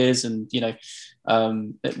 25 years and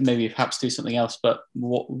maybe perhaps do something else, but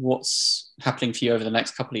what's happening for you over the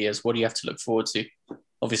next couple of years? What do you have to look forward to,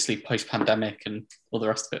 obviously post-pandemic and all the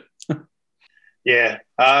rest of it? Yeah,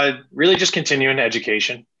 really just continuing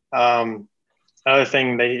education. Another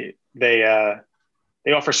thing, they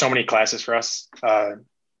offer so many classes for us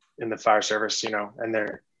in the fire service, and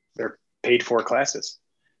they're paid for classes.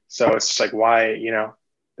 So it's like, why,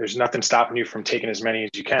 there's nothing stopping you from taking as many as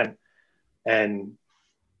you can. And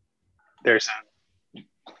there's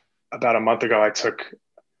about a month ago, I took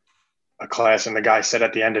a class and the guy said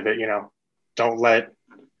at the end of it, don't let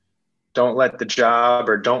the job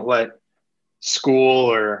or don't let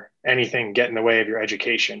school or anything get in the way of your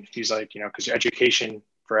education. He's like, because your education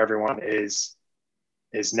for everyone is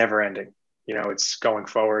never ending. It's going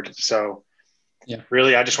forward. So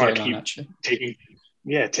really, I just want to keep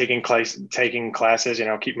taking classes,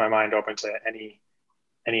 keep my mind open to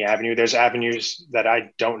any avenue. There's avenues that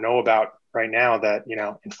I don't know about right now that,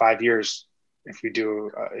 in 5 years, if we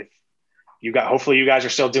do, hopefully you guys are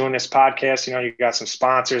still doing this podcast, you got some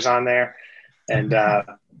sponsors on there, and,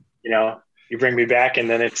 you bring me back, and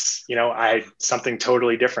then it's, something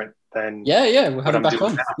totally different than we'll have it back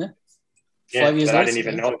on. Now. Yeah. 5 years that later, I didn't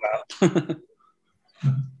even know about.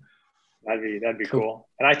 That'd be cool.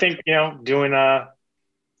 And I think, doing the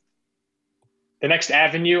next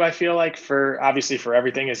avenue, I feel like for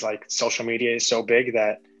everything is like social media is so big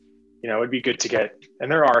that, it'd be good to get,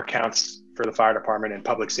 and there are accounts for the fire department and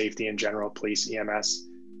public safety in general, police, EMS,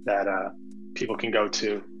 that people can go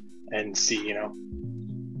to and see,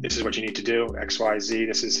 this is what you need to do, X, Y, Z.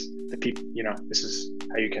 This is the people, this is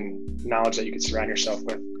how you can, knowledge that you can surround yourself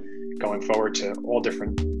with going forward to all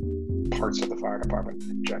different parts of the fire department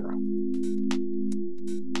in general.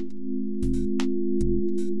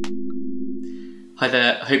 Hi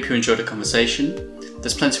there, I hope you enjoyed the conversation.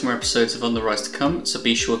 There's plenty more episodes of On the Rise to come, so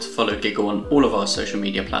be sure to follow Giggle on all of our social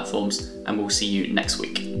media platforms, and we'll see you next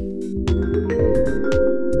week.